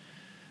last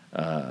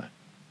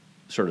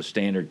sort of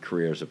standard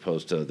career as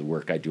opposed to the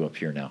work I do up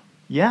here now.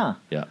 Yeah.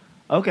 Yeah.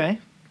 Okay.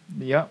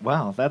 Yeah.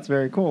 Wow. That's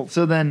very cool.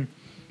 So then,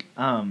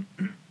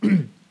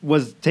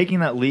 was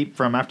taking that leap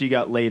from after you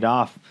got laid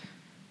off,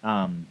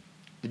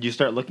 did you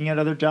start looking at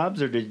other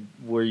jobs, or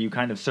were you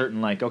kind of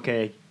certain, like,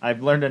 okay,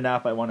 I've learned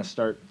enough, I want to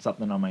start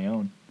something on my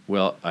own?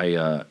 Well,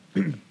 I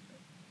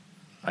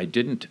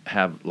didn't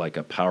have like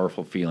a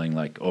powerful feeling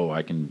like, oh,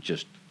 I can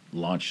just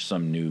launch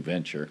some new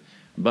venture.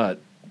 But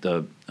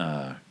the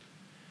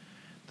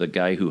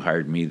guy who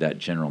hired me, that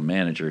general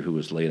manager who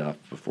was laid off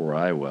before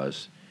I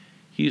was,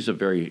 he's a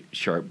very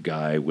sharp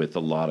guy with a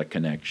lot of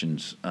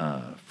connections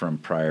from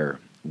prior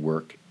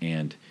work,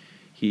 and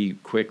he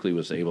quickly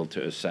was able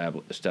to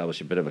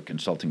establish a bit of a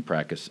consulting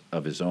practice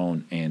of his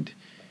own, and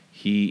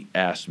he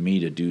asked me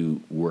to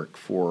do work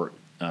for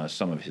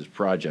some of his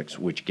projects,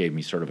 which gave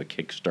me sort of a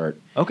kickstart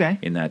Okay.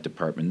 in that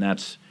department.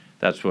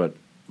 That's what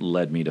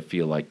led me to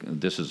feel like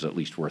this is at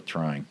least worth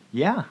trying.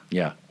 Yeah.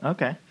 Yeah.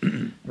 Okay.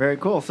 Very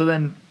cool. So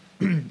then,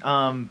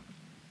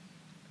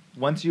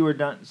 once you were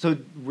done, so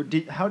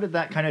how did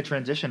that kind of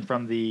transition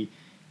from the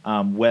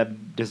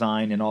web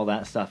design and all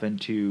that stuff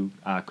into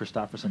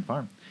Christofferson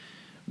Farm?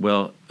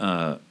 Well,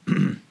 a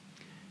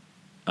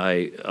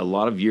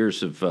lot of years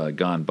have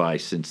gone by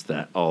since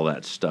all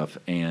that stuff,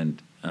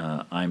 and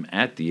I'm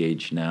at the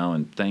age now,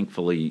 and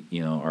thankfully,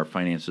 our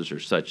finances are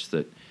such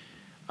that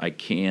I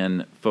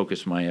can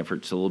focus my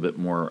efforts a little bit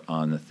more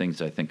on the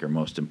things I think are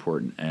most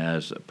important,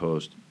 as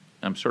opposed.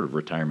 I'm sort of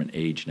retirement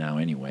age now,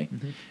 anyway,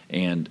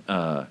 and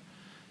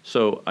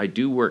so I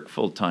do work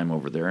full time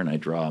over there, and I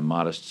draw a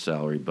modest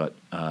salary, but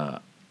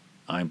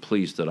I'm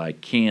pleased that I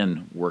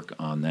can work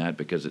on that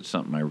because it's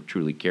something I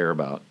truly care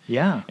about.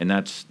 Yeah. And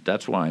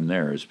that's why I'm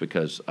there, is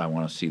because I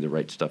want to see the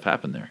right stuff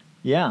happen there.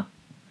 Yeah.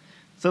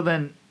 So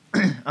then,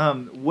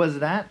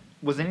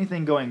 was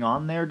anything going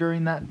on there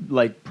during that,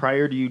 like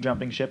prior to you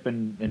jumping ship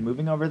and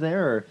moving over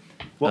there, or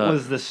what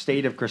was the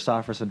state of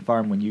Christofferson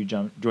Farm when you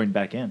joined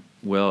back in?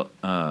 Well,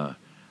 I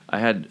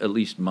had at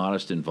least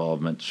modest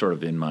involvement sort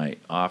of in my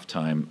off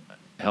time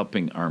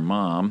helping our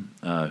mom,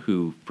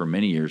 who for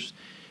many years,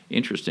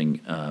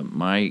 interesting,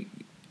 I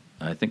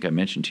think I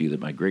mentioned to you that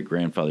my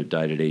great-grandfather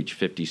died at age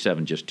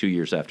 57, just 2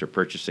 years after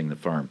purchasing the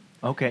farm.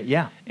 Okay,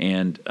 yeah.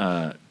 And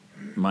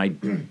my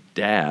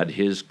dad,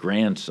 his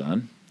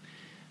grandson,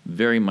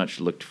 very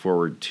much looked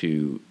forward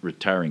to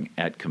retiring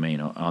at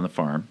Camano on the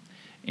farm.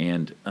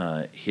 And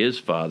his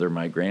father,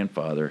 my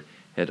grandfather,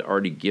 had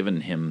already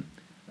given him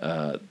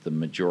the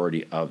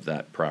majority of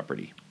that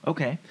property.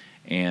 Okay.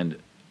 And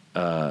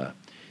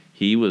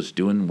he was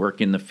doing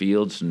work in the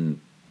fields and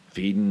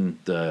feeding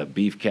the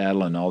beef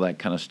cattle and all that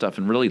kind of stuff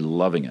and really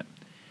loving it.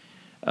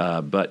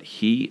 But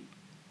he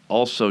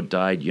also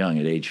died young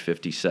at age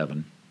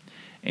 57.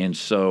 And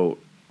so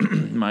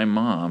my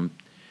mom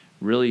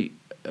really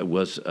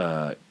was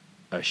a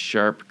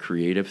sharp,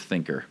 creative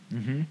thinker.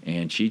 Mm-hmm.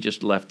 And she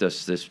just left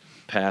us this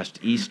past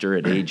Easter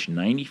at age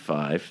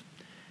 95.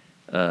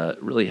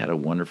 Really had a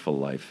wonderful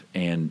life.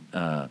 And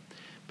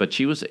but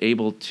she was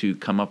able to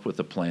come up with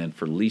a plan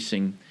for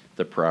leasing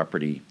the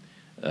property,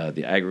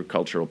 the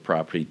agricultural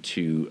property,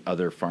 to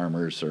other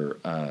farmers or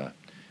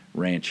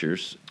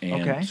ranchers.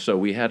 And so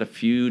we had a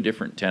few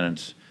different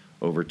tenants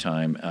over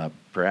time.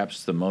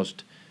 Perhaps the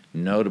most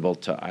notable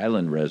to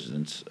island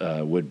residents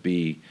would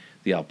be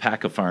the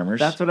alpaca farmers.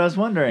 That's what I was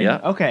wondering. Yeah.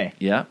 Okay.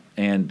 Yeah.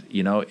 And,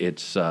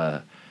 it's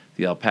the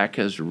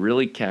alpacas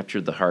really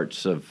captured the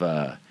hearts of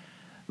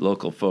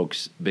local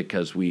folks,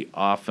 because we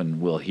often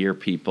will hear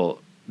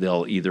people,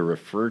 they'll either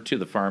refer to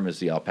the farm as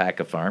the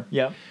alpaca farm,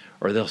 yeah,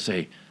 or they'll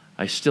say,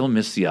 I still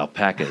miss the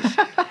alpacas.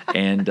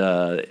 And,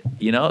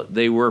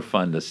 they were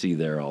fun to see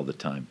there all the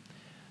time.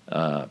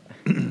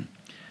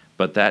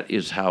 But that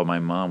is how my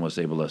mom was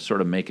able to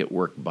sort of make it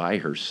work by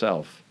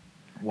herself.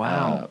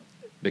 Wow.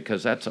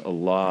 Because that's a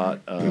lot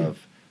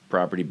of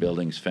property,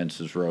 buildings,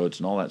 fences, roads,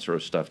 and all that sort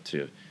of stuff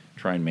to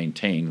try and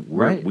maintain.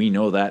 Right. We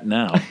know that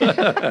now.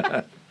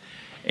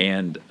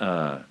 And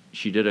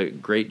she did a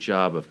great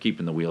job of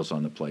keeping the wheels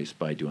on the place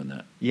by doing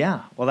that.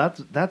 Yeah. Well,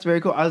 that's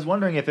very cool. I was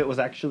wondering if it was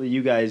actually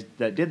you guys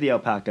that did the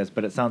alpacas,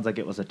 but it sounds like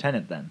it was a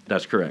tenant then.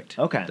 That's correct.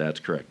 Okay.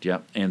 That's correct, yeah.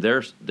 And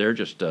they're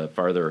just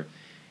farther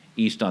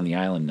east on the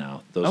island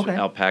now. Those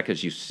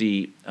alpacas you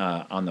see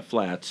on the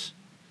flats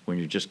when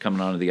you're just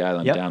coming onto the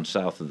island down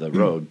south of the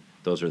road,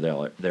 those are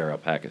their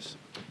alpacas.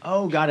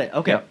 Oh, got it.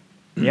 Okay. Yep.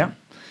 Yeah.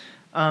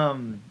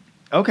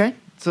 Okay.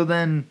 So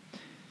then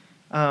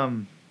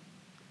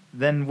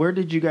where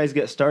did you guys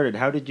get started?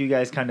 How did you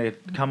guys kind of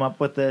come up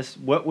with this?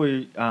 What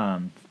were,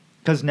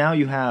 because now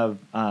you have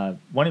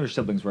one of your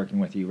siblings working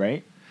with you,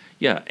 right?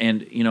 Yeah,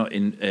 and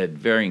in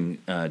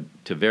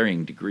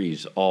varying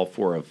degrees, all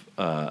five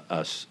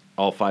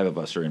of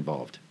us are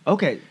involved.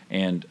 Okay.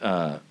 And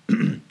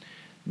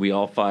we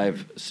all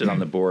five sit on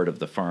the board of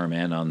the farm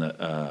and on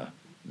the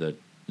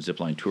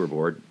Zipline Tour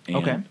Board.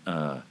 And,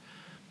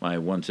 my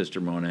one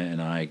sister Mona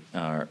and I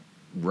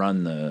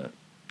run the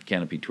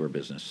Canopy Tour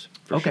business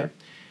for sure.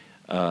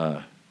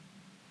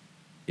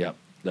 Yeah,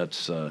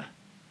 that's how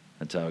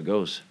it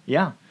goes.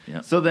 Yeah.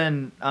 Yeah. So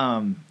then,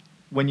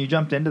 when you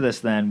jumped into this,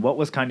 then what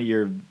was kind of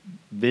your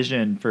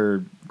vision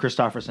for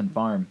Christofferson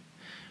Farm?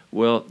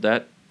 Well,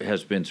 that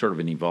has been sort of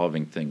an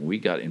evolving thing. We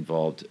got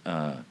involved.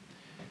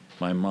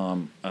 My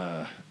mom,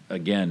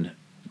 again,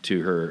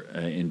 to her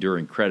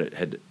Enduring Credit,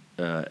 had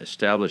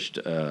established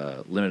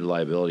a limited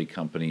liability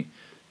company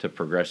to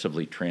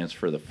progressively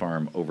transfer the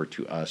farm over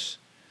to us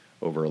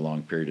over a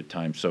long period of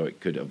time so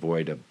it could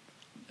avoid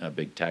a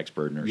big tax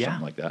burden or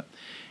something like that.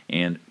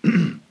 And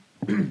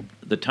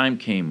the time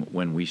came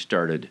when we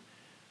started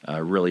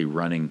really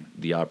running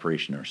the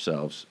operation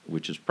ourselves,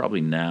 which is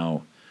probably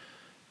now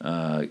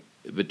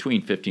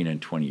between 15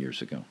 and 20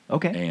 years ago.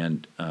 Okay.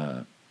 And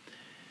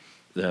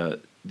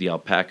the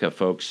alpaca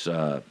folks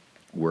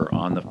were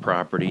on the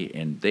property,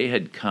 and they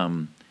had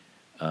come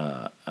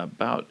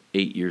about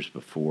 8 years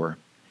before,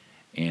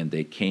 and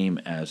they came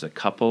as a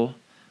couple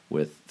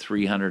with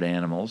 300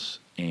 animals,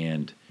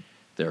 and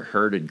their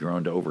herd had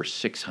grown to over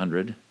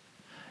 600.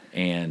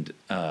 And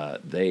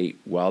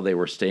while they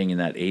were staying in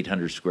that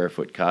 800 square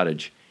foot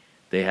cottage,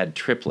 they had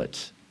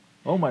triplets.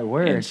 Oh my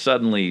word! And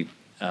suddenly,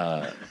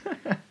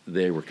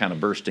 they were kind of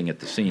bursting at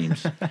the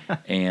seams.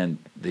 And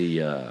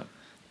the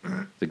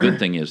good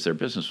thing is their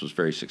business was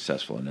very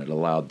successful, and it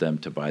allowed them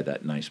to buy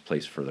that nice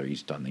place further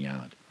east on the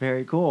island.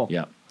 Very cool.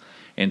 Yeah.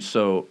 And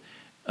so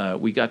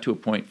we got to a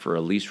point for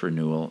a lease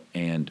renewal,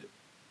 and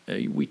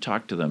we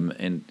talked to them,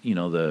 and,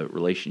 the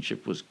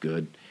relationship was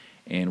good,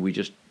 and we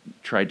just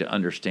tried to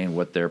understand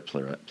what their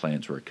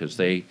plans were, because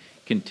they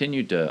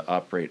continued to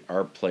operate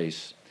our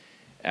place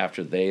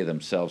after they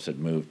themselves had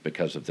moved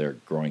because of their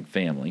growing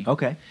family.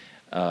 Okay.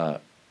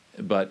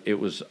 But it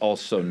was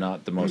also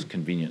not the most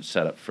convenient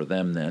setup for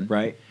them then.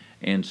 Right.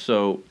 And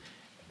so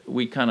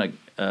we kind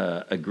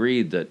of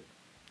agreed that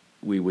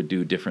we would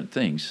do different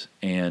things.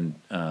 And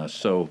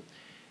so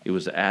it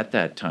was at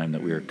that time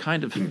that we were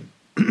kind of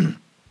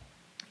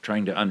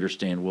trying to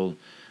understand, well,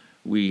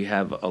 we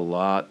have a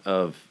lot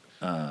of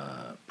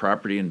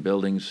property and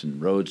buildings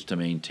and roads to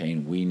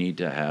maintain. We need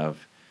to have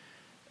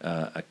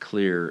a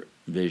clear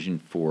vision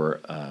for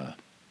a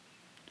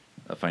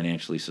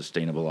financially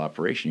sustainable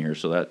operation here.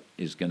 So that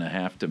is going to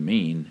have to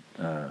mean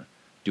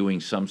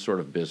doing some sort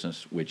of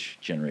business which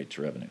generates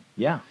revenue.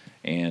 Yeah.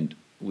 And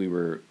we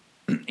were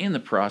in the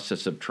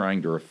process of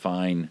trying to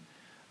refine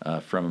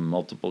from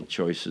multiple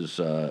choices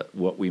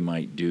what we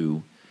might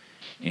do.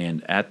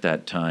 And at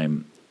that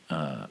time,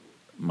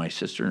 my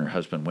sister and her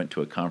husband went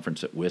to a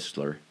conference at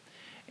Whistler.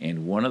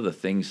 And one of the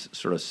things,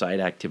 sort of side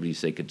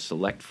activities they could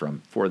select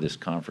from for this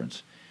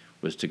conference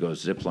was to go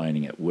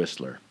ziplining at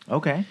Whistler.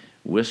 Okay.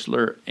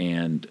 Whistler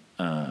and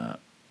I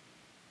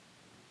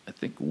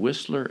think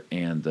Whistler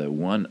and the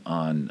one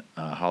on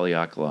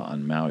Haleakala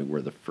on Maui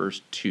were the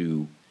first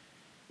two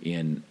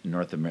in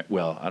North America.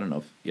 Well, I don't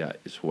know if,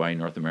 is Hawaii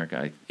North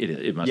America?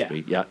 It must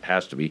be. Yeah, it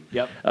has to be.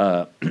 Yep.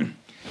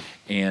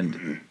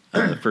 And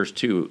the first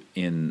two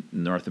in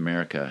North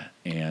America.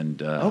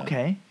 And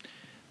okay.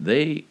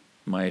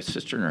 My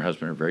sister and her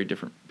husband are very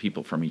different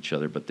people from each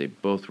other, but they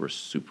both were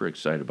super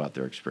excited about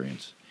their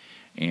experience.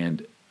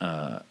 And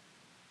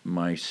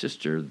my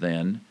sister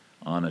then,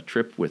 on a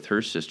trip with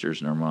her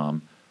sisters and her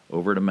mom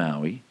over to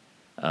Maui,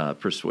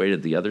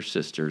 persuaded the other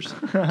sisters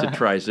to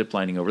try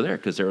ziplining over there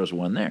because there was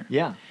one there.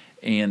 Yeah.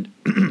 And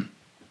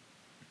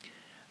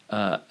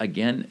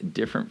again,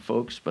 different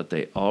folks, but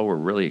they all were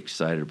really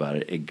excited about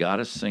it. It got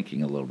us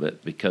thinking a little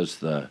bit because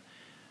the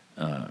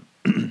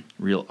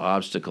real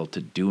obstacle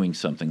to doing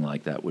something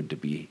like that would to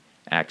be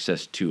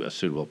access to a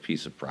suitable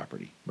piece of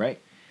property. Right.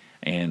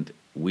 And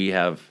we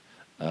have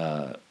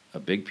a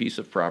big piece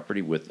of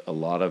property with a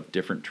lot of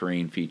different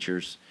terrain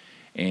features,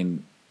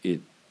 and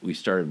we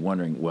started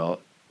wondering,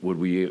 well, would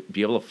we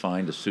be able to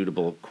find a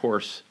suitable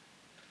course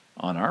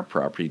on our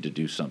property to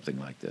do something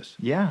like this?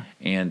 Yeah.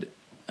 And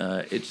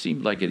it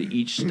seemed like at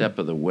each step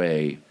of the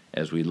way,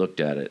 as we looked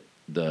at it,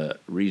 the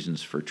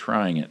reasons for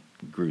trying it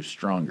grew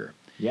stronger.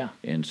 Yeah.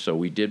 And so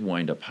we did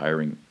wind up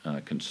hiring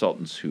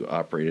consultants who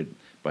operated,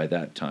 by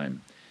that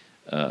time,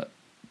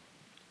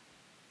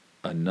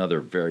 another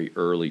very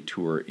early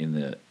tour in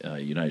the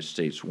United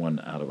States, one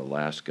out of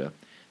Alaska.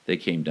 They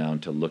came down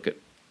to look at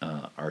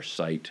our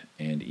site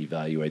and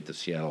evaluate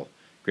the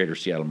greater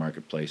Seattle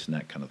marketplace and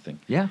that kind of thing.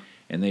 Yeah.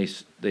 And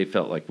they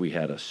felt like we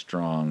had a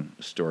strong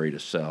story to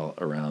sell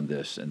around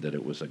this and that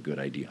it was a good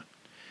idea.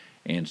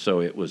 And so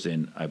it was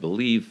in, I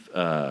believe,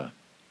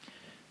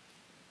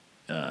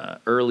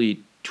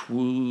 early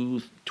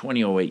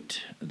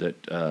 2008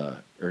 that,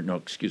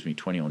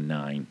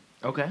 2009.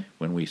 Okay.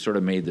 When we sort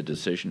of made the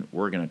decision,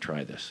 we're going to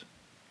try this.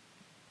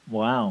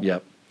 Wow.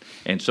 Yep.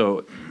 And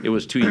so it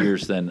was 2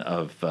 years then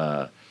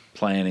of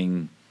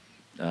planning,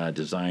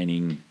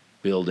 designing,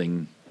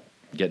 building,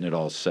 getting it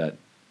all set,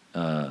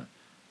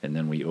 and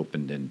then we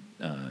opened in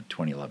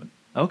 2011.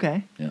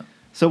 Okay. Yeah.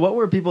 So what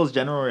were people's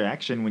general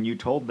reaction when you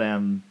told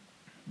them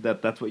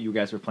that that's what you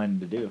guys were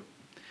planning to do?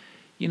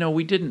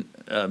 We didn't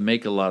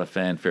make a lot of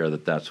fanfare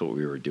that that's what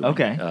we were doing.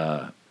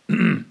 Okay.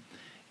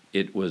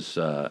 It was,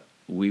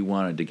 we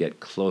wanted to get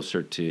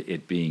closer to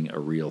it being a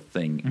real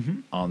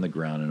thing on the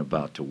ground and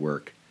about to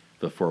work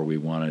before we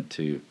wanted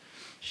to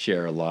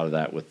share a lot of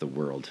that with the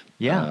world.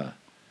 Yeah.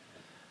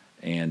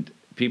 And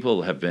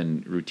people have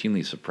been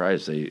routinely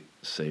surprised. They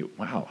say,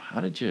 wow, how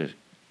did you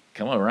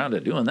come around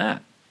to doing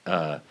that?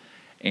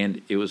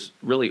 And it was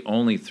really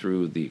only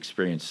through the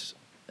experiences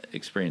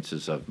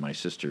of my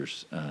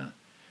sisters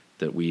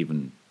that we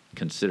even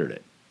considered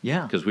it.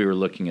 Yeah. Because we were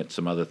looking at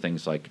some other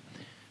things like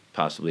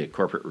possibly a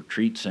corporate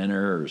retreat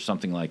center or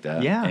something like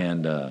that. Yeah.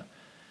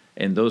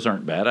 And those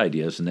aren't bad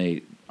ideas, and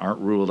they aren't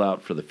ruled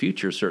out for the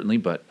future, certainly,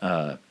 but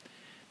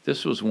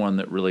this was one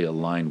that really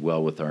aligned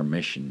well with our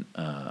mission.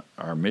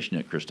 Our mission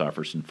at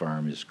Christofferson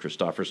Farm is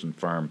Christofferson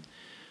Farm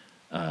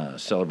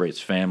celebrates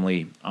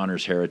family,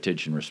 honors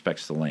heritage, and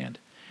respects the land.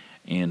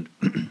 And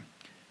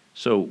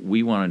so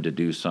we wanted to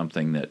do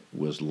something that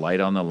was light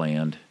on the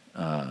land,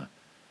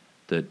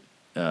 that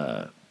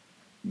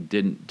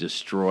didn't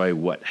destroy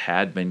what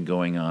had been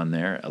going on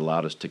there,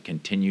 allowed us to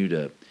continue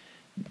to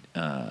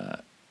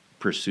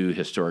pursue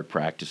historic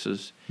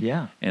practices,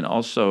 Yeah. and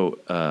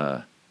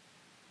also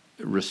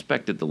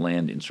respected the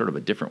land in sort of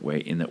a different way,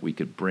 in that we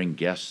could bring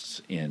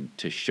guests in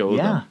to show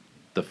them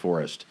the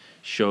forest,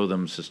 show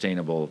them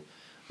sustainable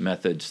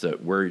methods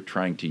that we're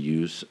trying to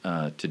use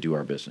to do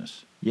our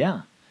business.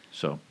 Yeah.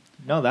 So,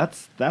 No,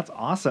 that's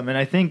awesome, and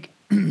I think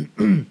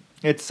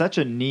it's such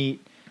a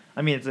neat.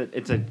 I mean,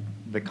 it's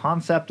the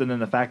concept, and then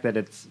the fact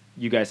that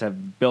you guys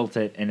have built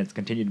it and it's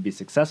continued to be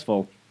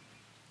successful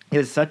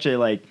is such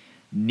a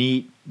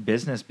neat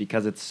business,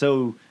 because it's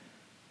so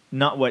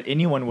not what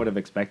anyone would have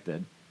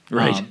expected.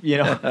 Right.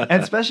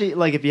 And especially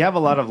if you have a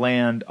lot of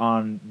land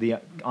on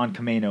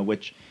Camano,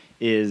 which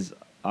is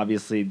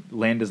obviously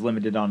land is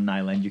limited on an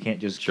island. You can't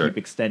just keep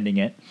extending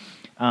it.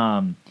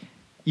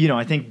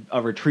 I think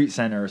a retreat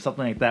center or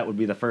something like that would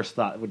be the first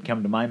thought that would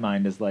come to my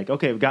mind, is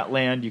okay, we've got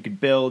land, you could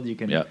build, you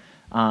can. Yep.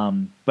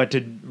 But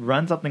to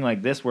run something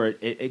like this, where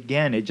it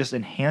just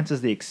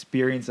enhances the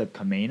experience of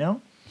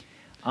Camano,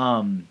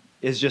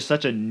 is just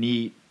such a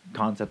neat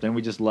concept, and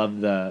we just love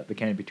the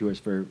canopy tours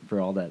for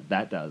all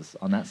that does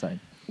on that side.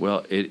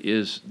 Well,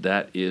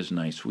 that is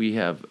nice. We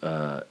have,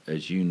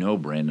 as you know,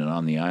 Brandon,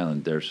 on the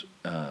island,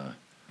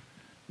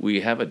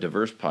 we have a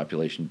diverse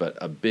population, but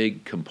a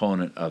big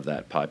component of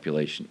that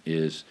population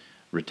is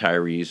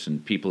retirees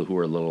and people who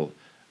are a little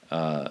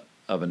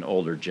of an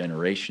older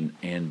generation,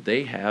 and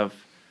they have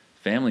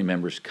family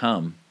members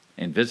come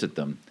and visit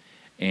them,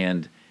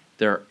 and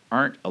there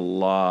aren't a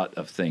lot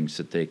of things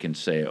that they can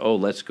say, oh,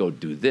 let's go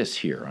do this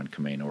here on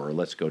Camano, or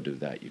let's go do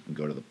that. You can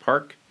go to the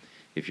park.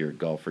 If you're a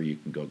golfer, you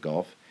can go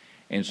golf.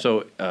 And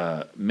so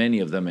many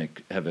of them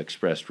have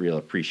expressed real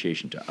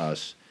appreciation to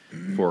us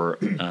for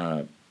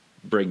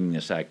bringing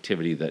this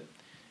activity that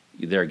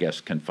their guests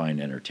can find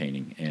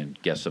entertaining,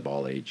 and guests of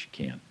all age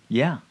can.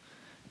 Yeah.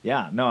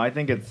 Yeah. No, I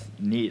think it's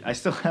neat. I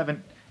still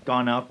haven't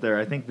gone out there.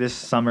 I think this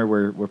summer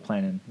we're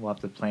planning. We'll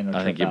have to plan a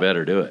trip. I think you out.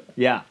 better do it.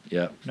 Yeah.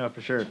 Yeah. No,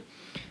 for sure.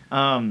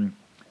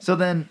 So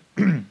then,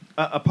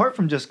 apart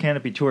from just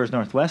Canopy Tours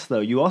Northwest, though,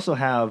 you also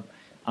have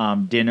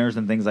dinners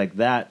and things like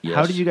that. Yes.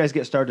 How did you guys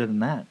get started in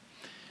that?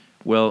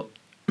 Well,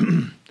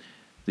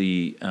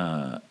 the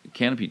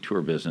Canopy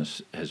Tour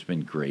business has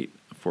been great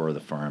for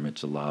the farm.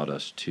 It's allowed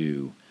us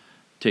to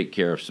take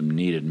care of some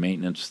needed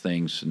maintenance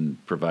things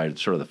and provide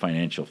sort of the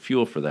financial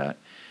fuel for that.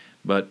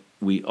 But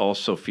we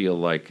also feel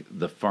like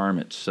the farm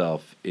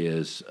itself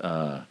is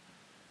a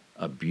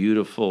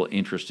beautiful,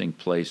 interesting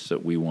place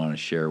that we want to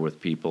share with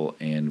people,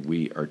 and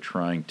we are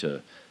trying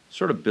to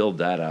sort of build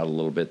that out a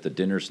little bit. The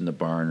dinners in the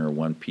barn are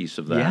one piece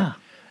of that. Yeah.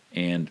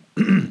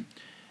 And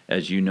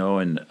as you know,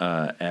 and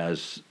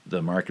as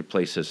the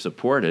marketplace has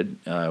supported,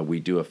 we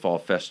do a fall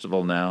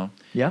festival now.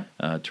 Yeah.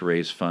 To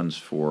raise funds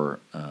for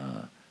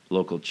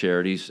local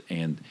charities,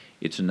 and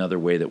it's another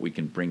way that we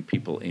can bring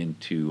people in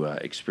to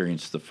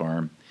experience the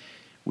farm.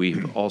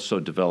 We've also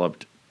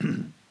developed,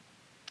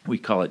 we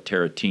call it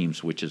Terra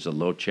Teams, which is a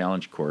low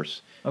challenge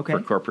course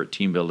for corporate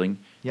team building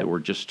that we're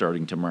just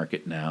starting to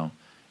market now.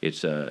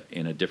 It's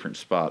in a different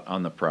spot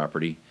on the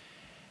property,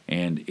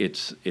 and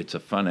it's a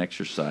fun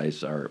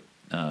exercise. Our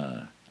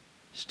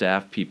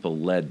staff people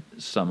led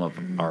some of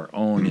our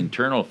own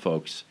internal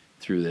folks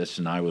through this,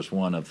 and I was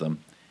one of them.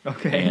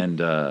 Okay.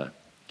 And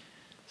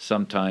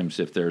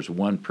sometimes if there's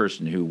one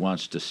person who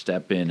wants to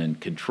step in and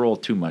control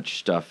too much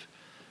stuff,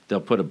 they'll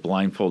put a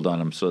blindfold on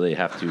them, so they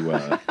have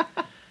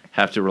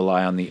to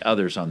rely on the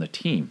others on the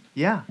team.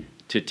 Yeah.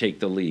 To take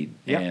the lead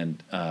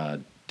and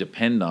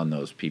depend on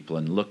those people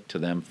and look to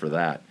them for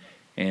that.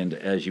 And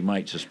as you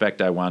might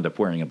suspect, I wound up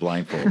wearing a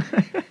blindfold.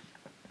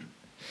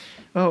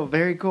 Oh,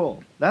 very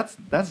cool. That's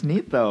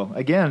neat, though.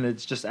 Again,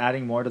 it's just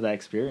adding more to that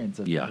experience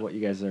of what you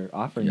guys are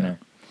offering there.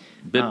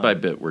 Bit by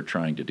bit, we're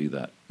trying to do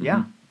that. Yeah.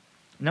 Mm-hmm.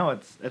 No,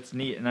 it's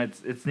neat, and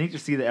it's neat to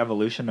see the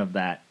evolution of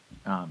that.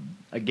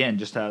 Again,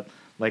 just how,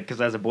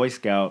 because as a Boy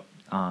Scout,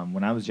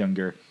 when I was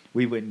younger,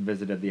 we went and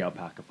visited the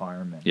alpaca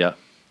farm.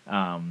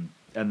 And,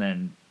 and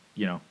then,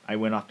 I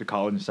went off to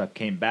college and stuff,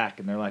 came back,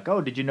 and they're like, oh,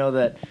 did you know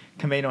that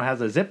Camano has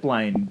a zip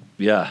line?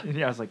 Yeah.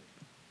 And I was like,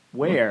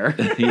 where?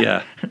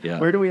 Yeah.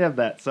 Where do we have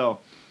that? So,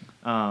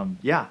 no,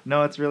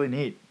 it's really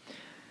neat.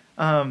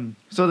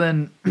 So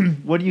then,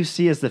 what do you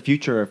see as the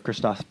future of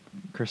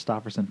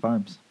Christofferson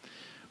Farms?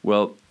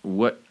 Well,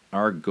 what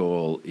our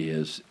goal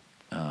is,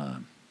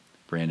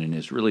 Brandon,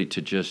 is really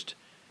to just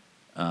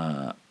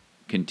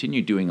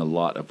continue doing a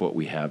lot of what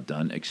we have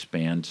done,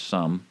 expand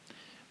some.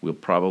 We'll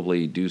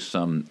probably do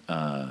some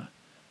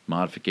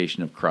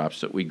modification of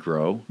crops that we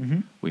grow.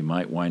 We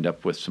might wind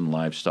up with some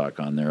livestock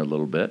on there a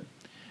little bit.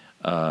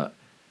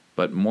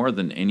 But more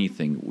than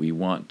anything, we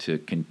want to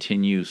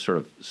continue sort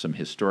of some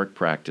historic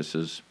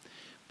practices,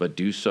 but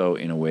do so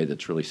in a way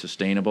that's really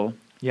sustainable,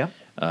 Yeah.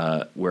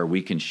 where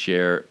we can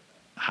share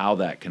how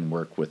that can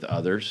work with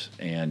others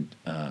and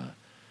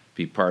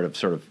be part of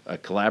sort of a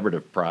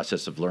collaborative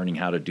process of learning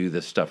how to do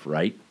this stuff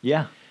right.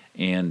 Yeah.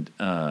 And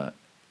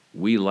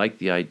we like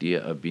the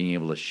idea of being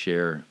able to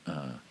share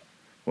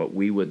what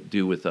we would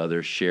do with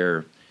others,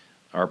 share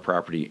our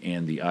property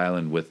and the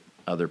island with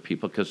other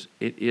people, because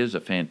it is a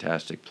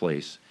fantastic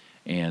place.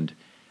 And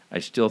I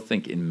still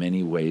think in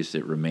many ways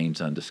it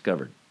remains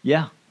undiscovered.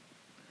 Yeah.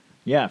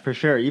 Yeah, for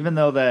sure. Even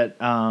though that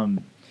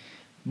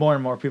more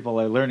and more people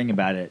are learning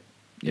about it,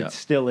 Yeah. it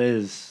still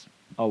is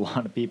a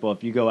lot of people.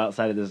 If you go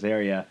outside of this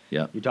area,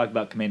 Yeah. you talk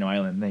about Camano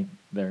Island,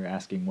 they're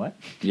asking what?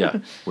 Yeah,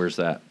 where's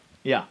that?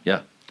 Yeah.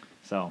 Yeah.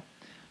 So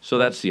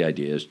that's the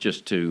idea, is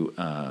just to,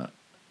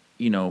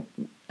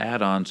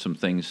 add on some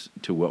things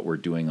to what we're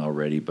doing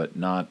already, but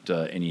not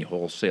any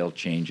wholesale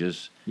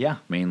changes. yeah.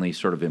 Mainly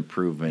sort of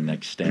improve and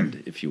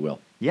extend, if you will.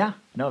 Yeah.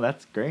 No,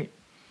 that's great.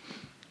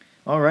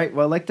 All right.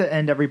 Well, I'd like to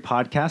end every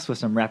podcast with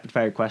some rapid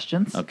fire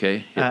questions.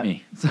 Okay, hit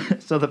me.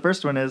 So the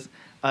first one is,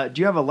 do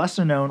you have a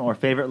lesser known or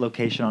favorite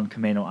location on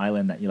Camano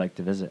Island that you like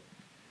to visit?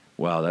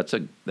 Wow, that's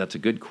a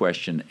good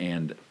question,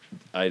 and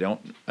I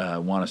don't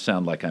want to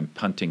sound like I'm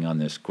punting on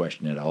this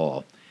question at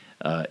all,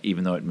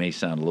 even though it may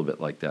sound a little bit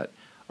like that.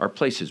 Our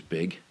place is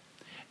big,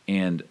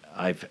 and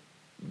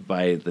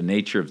by the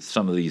nature of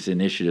some of these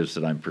initiatives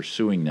that I'm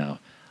pursuing now,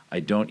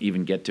 I don't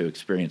even get to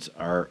experience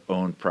our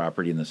own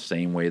property in the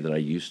same way that I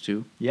used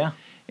to. Yeah.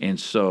 And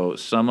so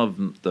some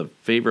of the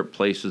favorite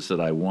places that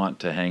I want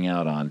to hang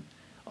out on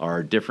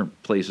are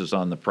different places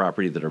on the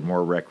property that are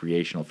more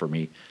recreational for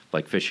me,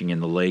 like fishing in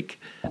the lake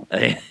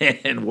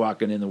and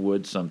walking in the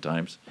woods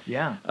sometimes.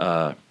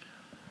 Yeah.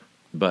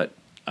 But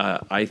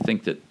I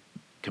think that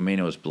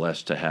Camano is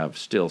blessed to have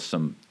still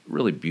some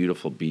really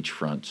beautiful beach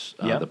fronts.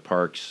 Yep. The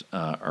parks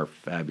are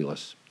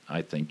fabulous,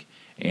 I think.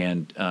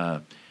 And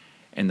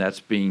that's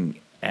being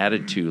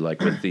added to,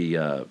 like with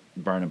the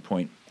Barnum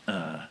Point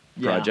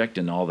project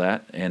and all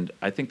that. And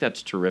I think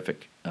that's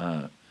terrific.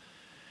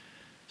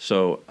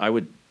 So I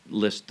would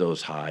list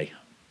those high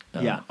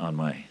on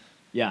my...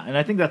 Yeah, and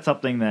I think that's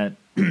something that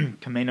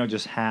Camano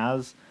just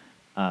has,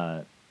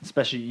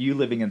 especially you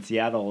living in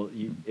Seattle.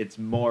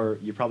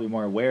 You're probably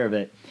more aware of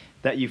it,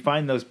 that you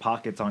find those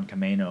pockets on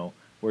Camano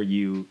where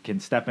you can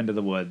step into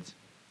the woods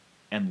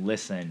and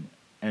listen,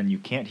 and you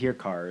can't hear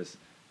cars.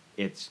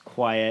 It's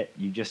quiet.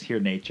 You just hear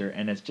nature,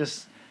 and it's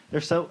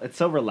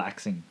so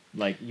relaxing.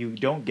 Like, you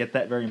don't get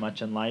that very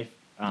much in life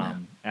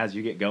as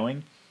you get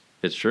going.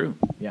 It's true.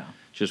 Yeah.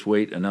 Just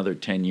wait another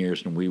 10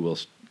 years and we will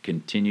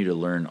continue to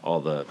learn all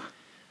the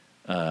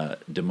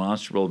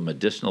demonstrable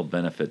medicinal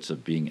benefits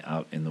of being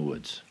out in the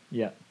woods.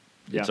 Yeah.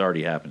 It's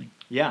already happening.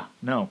 Yeah,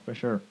 no, for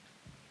sure.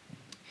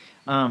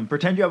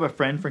 Pretend you have a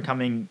friend from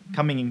coming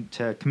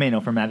to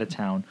Camano from out of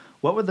town.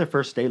 What would their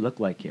first day look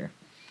like here?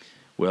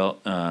 Well,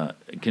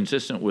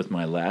 consistent with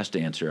my last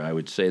answer, I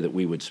would say that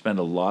we would spend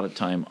a lot of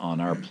time on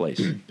our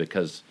place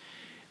because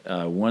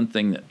one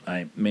thing that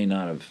I may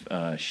not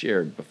have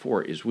shared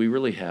before is we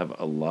really have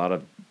a lot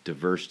of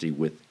diversity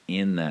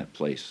within that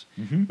place.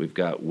 Mm-hmm. We've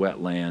got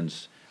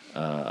wetlands,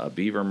 a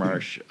beaver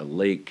marsh, a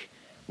lake.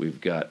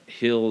 We've got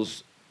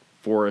hills,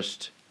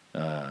 forest,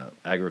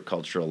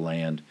 agricultural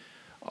land,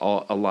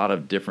 a lot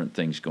of different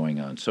things going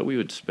on. So we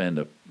would spend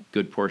a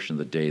good portion of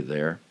the day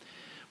there.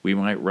 We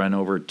might run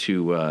over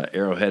to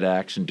Arrowhead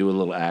Axe and do a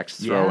little axe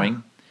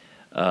throwing.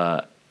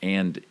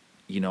 And,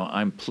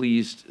 I'm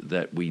pleased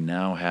that we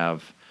now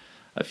have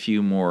a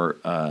few more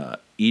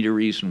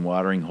eateries and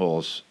watering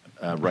holes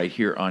right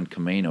here on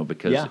Camano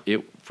because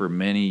for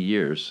many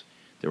years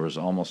there was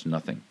almost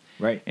nothing.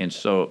 Right. And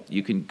so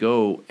you can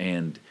go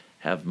and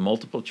have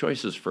multiple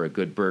choices for a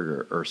good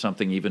burger or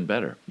something even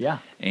better. Yeah.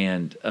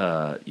 And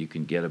you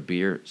can get a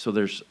beer. So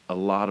there's a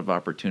lot of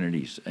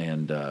opportunities.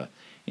 And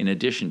in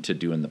addition to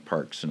doing the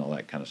parks and all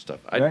that kind of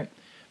stuff, I'd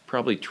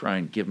probably try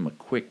and give them a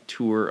quick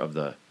tour of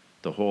the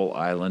whole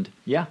island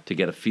to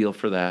get a feel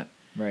for that.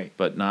 Right.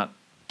 But not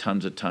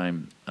tons of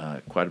time,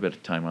 quite a bit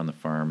of time on the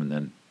farm, and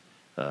then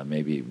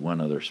maybe one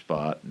other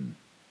spot, and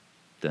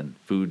then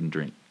food and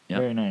drink. Yeah.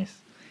 Very nice.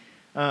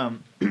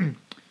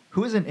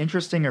 Who is an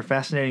interesting or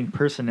fascinating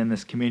person in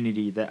this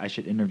community that I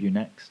should interview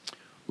next?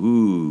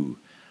 Ooh,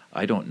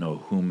 I don't know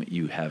whom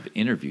you have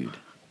interviewed.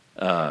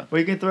 Well,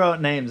 you can throw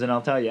out names and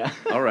I'll tell you.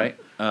 All right.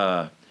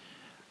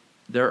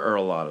 There are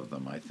a lot of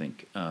them, I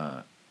think.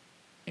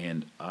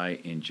 And I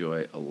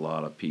enjoy a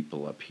lot of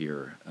people up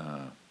here.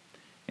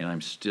 And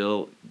I'm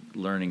still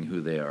learning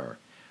who they are.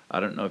 I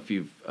don't know if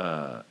you've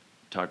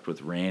talked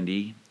with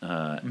Randy,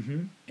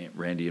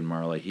 Randy and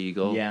Marla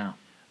Hegel. Yeah.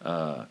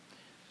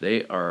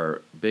 They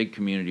are big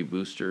community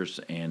boosters,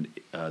 and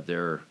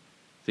they're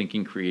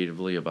thinking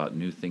creatively about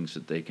new things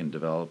that they can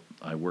develop.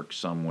 I work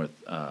some with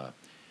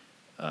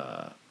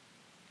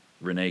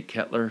Renee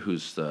Kettler,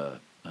 who's the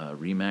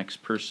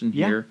Remax person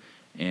Yeah. here,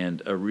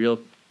 and a real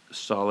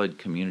solid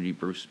community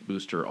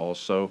booster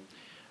also.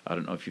 I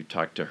don't know if you've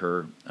talked to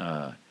her.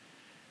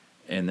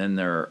 And then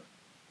there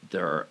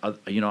are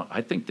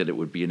I think that it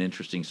would be an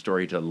interesting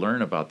story to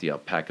learn about the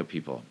alpaca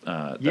people.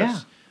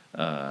 That's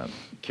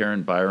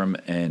Karen Byram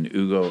and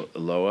Ugo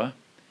Loa,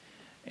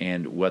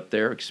 and what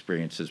their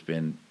experience has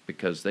been,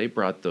 because they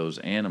brought those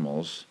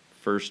animals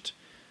first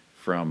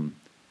from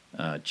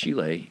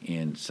Chile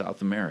in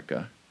South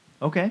America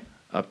Okay.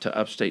 up to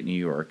upstate New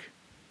York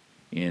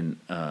in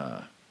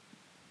a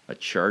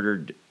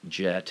chartered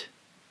jet,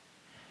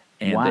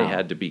 and Wow. they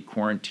had to be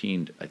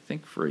quarantined, I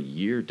think, for a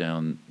year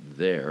down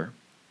there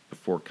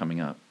before coming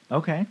up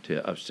Okay.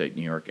 to upstate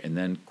New York, and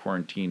then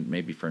quarantined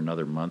maybe for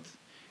another month,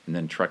 and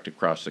then trekked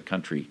across the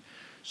country.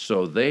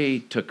 So they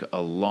took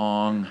a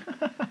long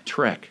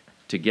trek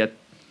to get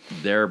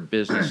their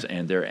business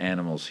and their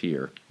animals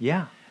here,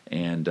 Yeah.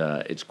 and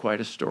it's quite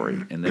a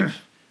story. And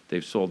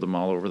they've sold them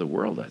all over the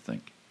world, I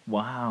think.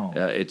 Wow.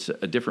 It's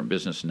a different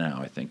business now,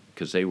 I think,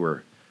 because they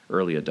were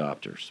early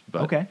adopters.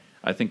 But Okay.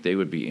 I think they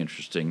would be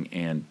interesting,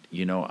 and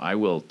I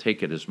will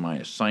take it as my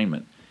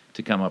assignment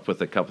to come up with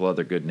a couple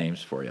other good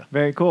names for you.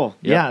 Very cool.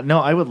 Yep. Yeah.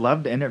 No, I would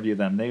love to interview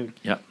them. They,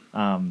 Yep.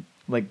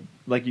 like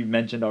you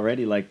mentioned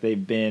already, like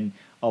they've been.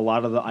 A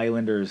lot of the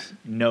Islanders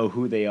know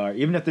who they are,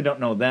 even if they don't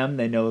know them.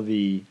 They know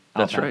the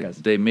That's alpacas.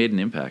 right. They made an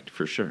impact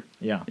for sure.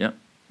 Yeah. Yep.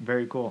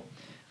 Very cool.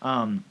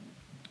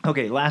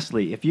 Okay,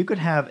 lastly, if you could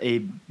have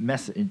a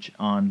message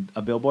on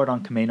a billboard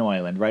on Camano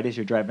Island right as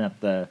you're driving up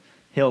the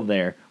hill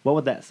there, what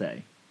would that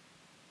say?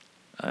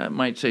 I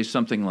might say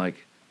something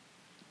like,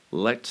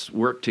 "Let's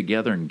work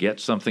together and get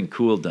something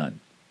cool done."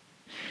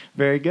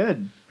 Very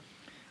good.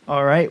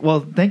 All right. Well,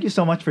 thank you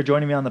so much for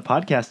joining me on the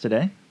podcast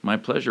today. My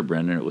pleasure,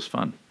 Brendan. It was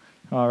fun.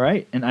 All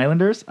right. And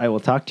Islanders, I will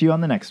talk to you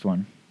on the next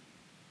one.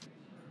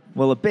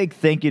 Well, a big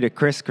thank you to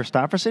Chris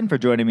Christopherson for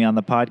joining me on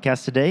the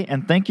podcast today,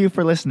 and thank you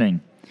for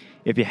listening.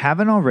 If you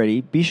haven't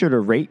already, be sure to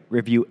rate,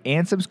 review,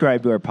 and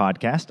subscribe to our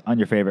podcast on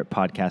your favorite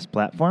podcast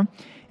platform.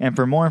 And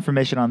for more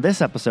information on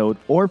this episode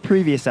or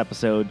previous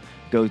episode,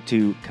 go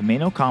to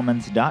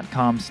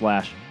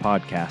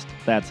camanocommons.com/podcast.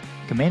 That's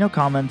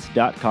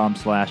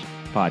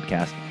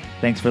camanocommons.com/podcast.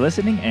 Thanks for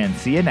listening, and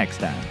see you next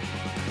time.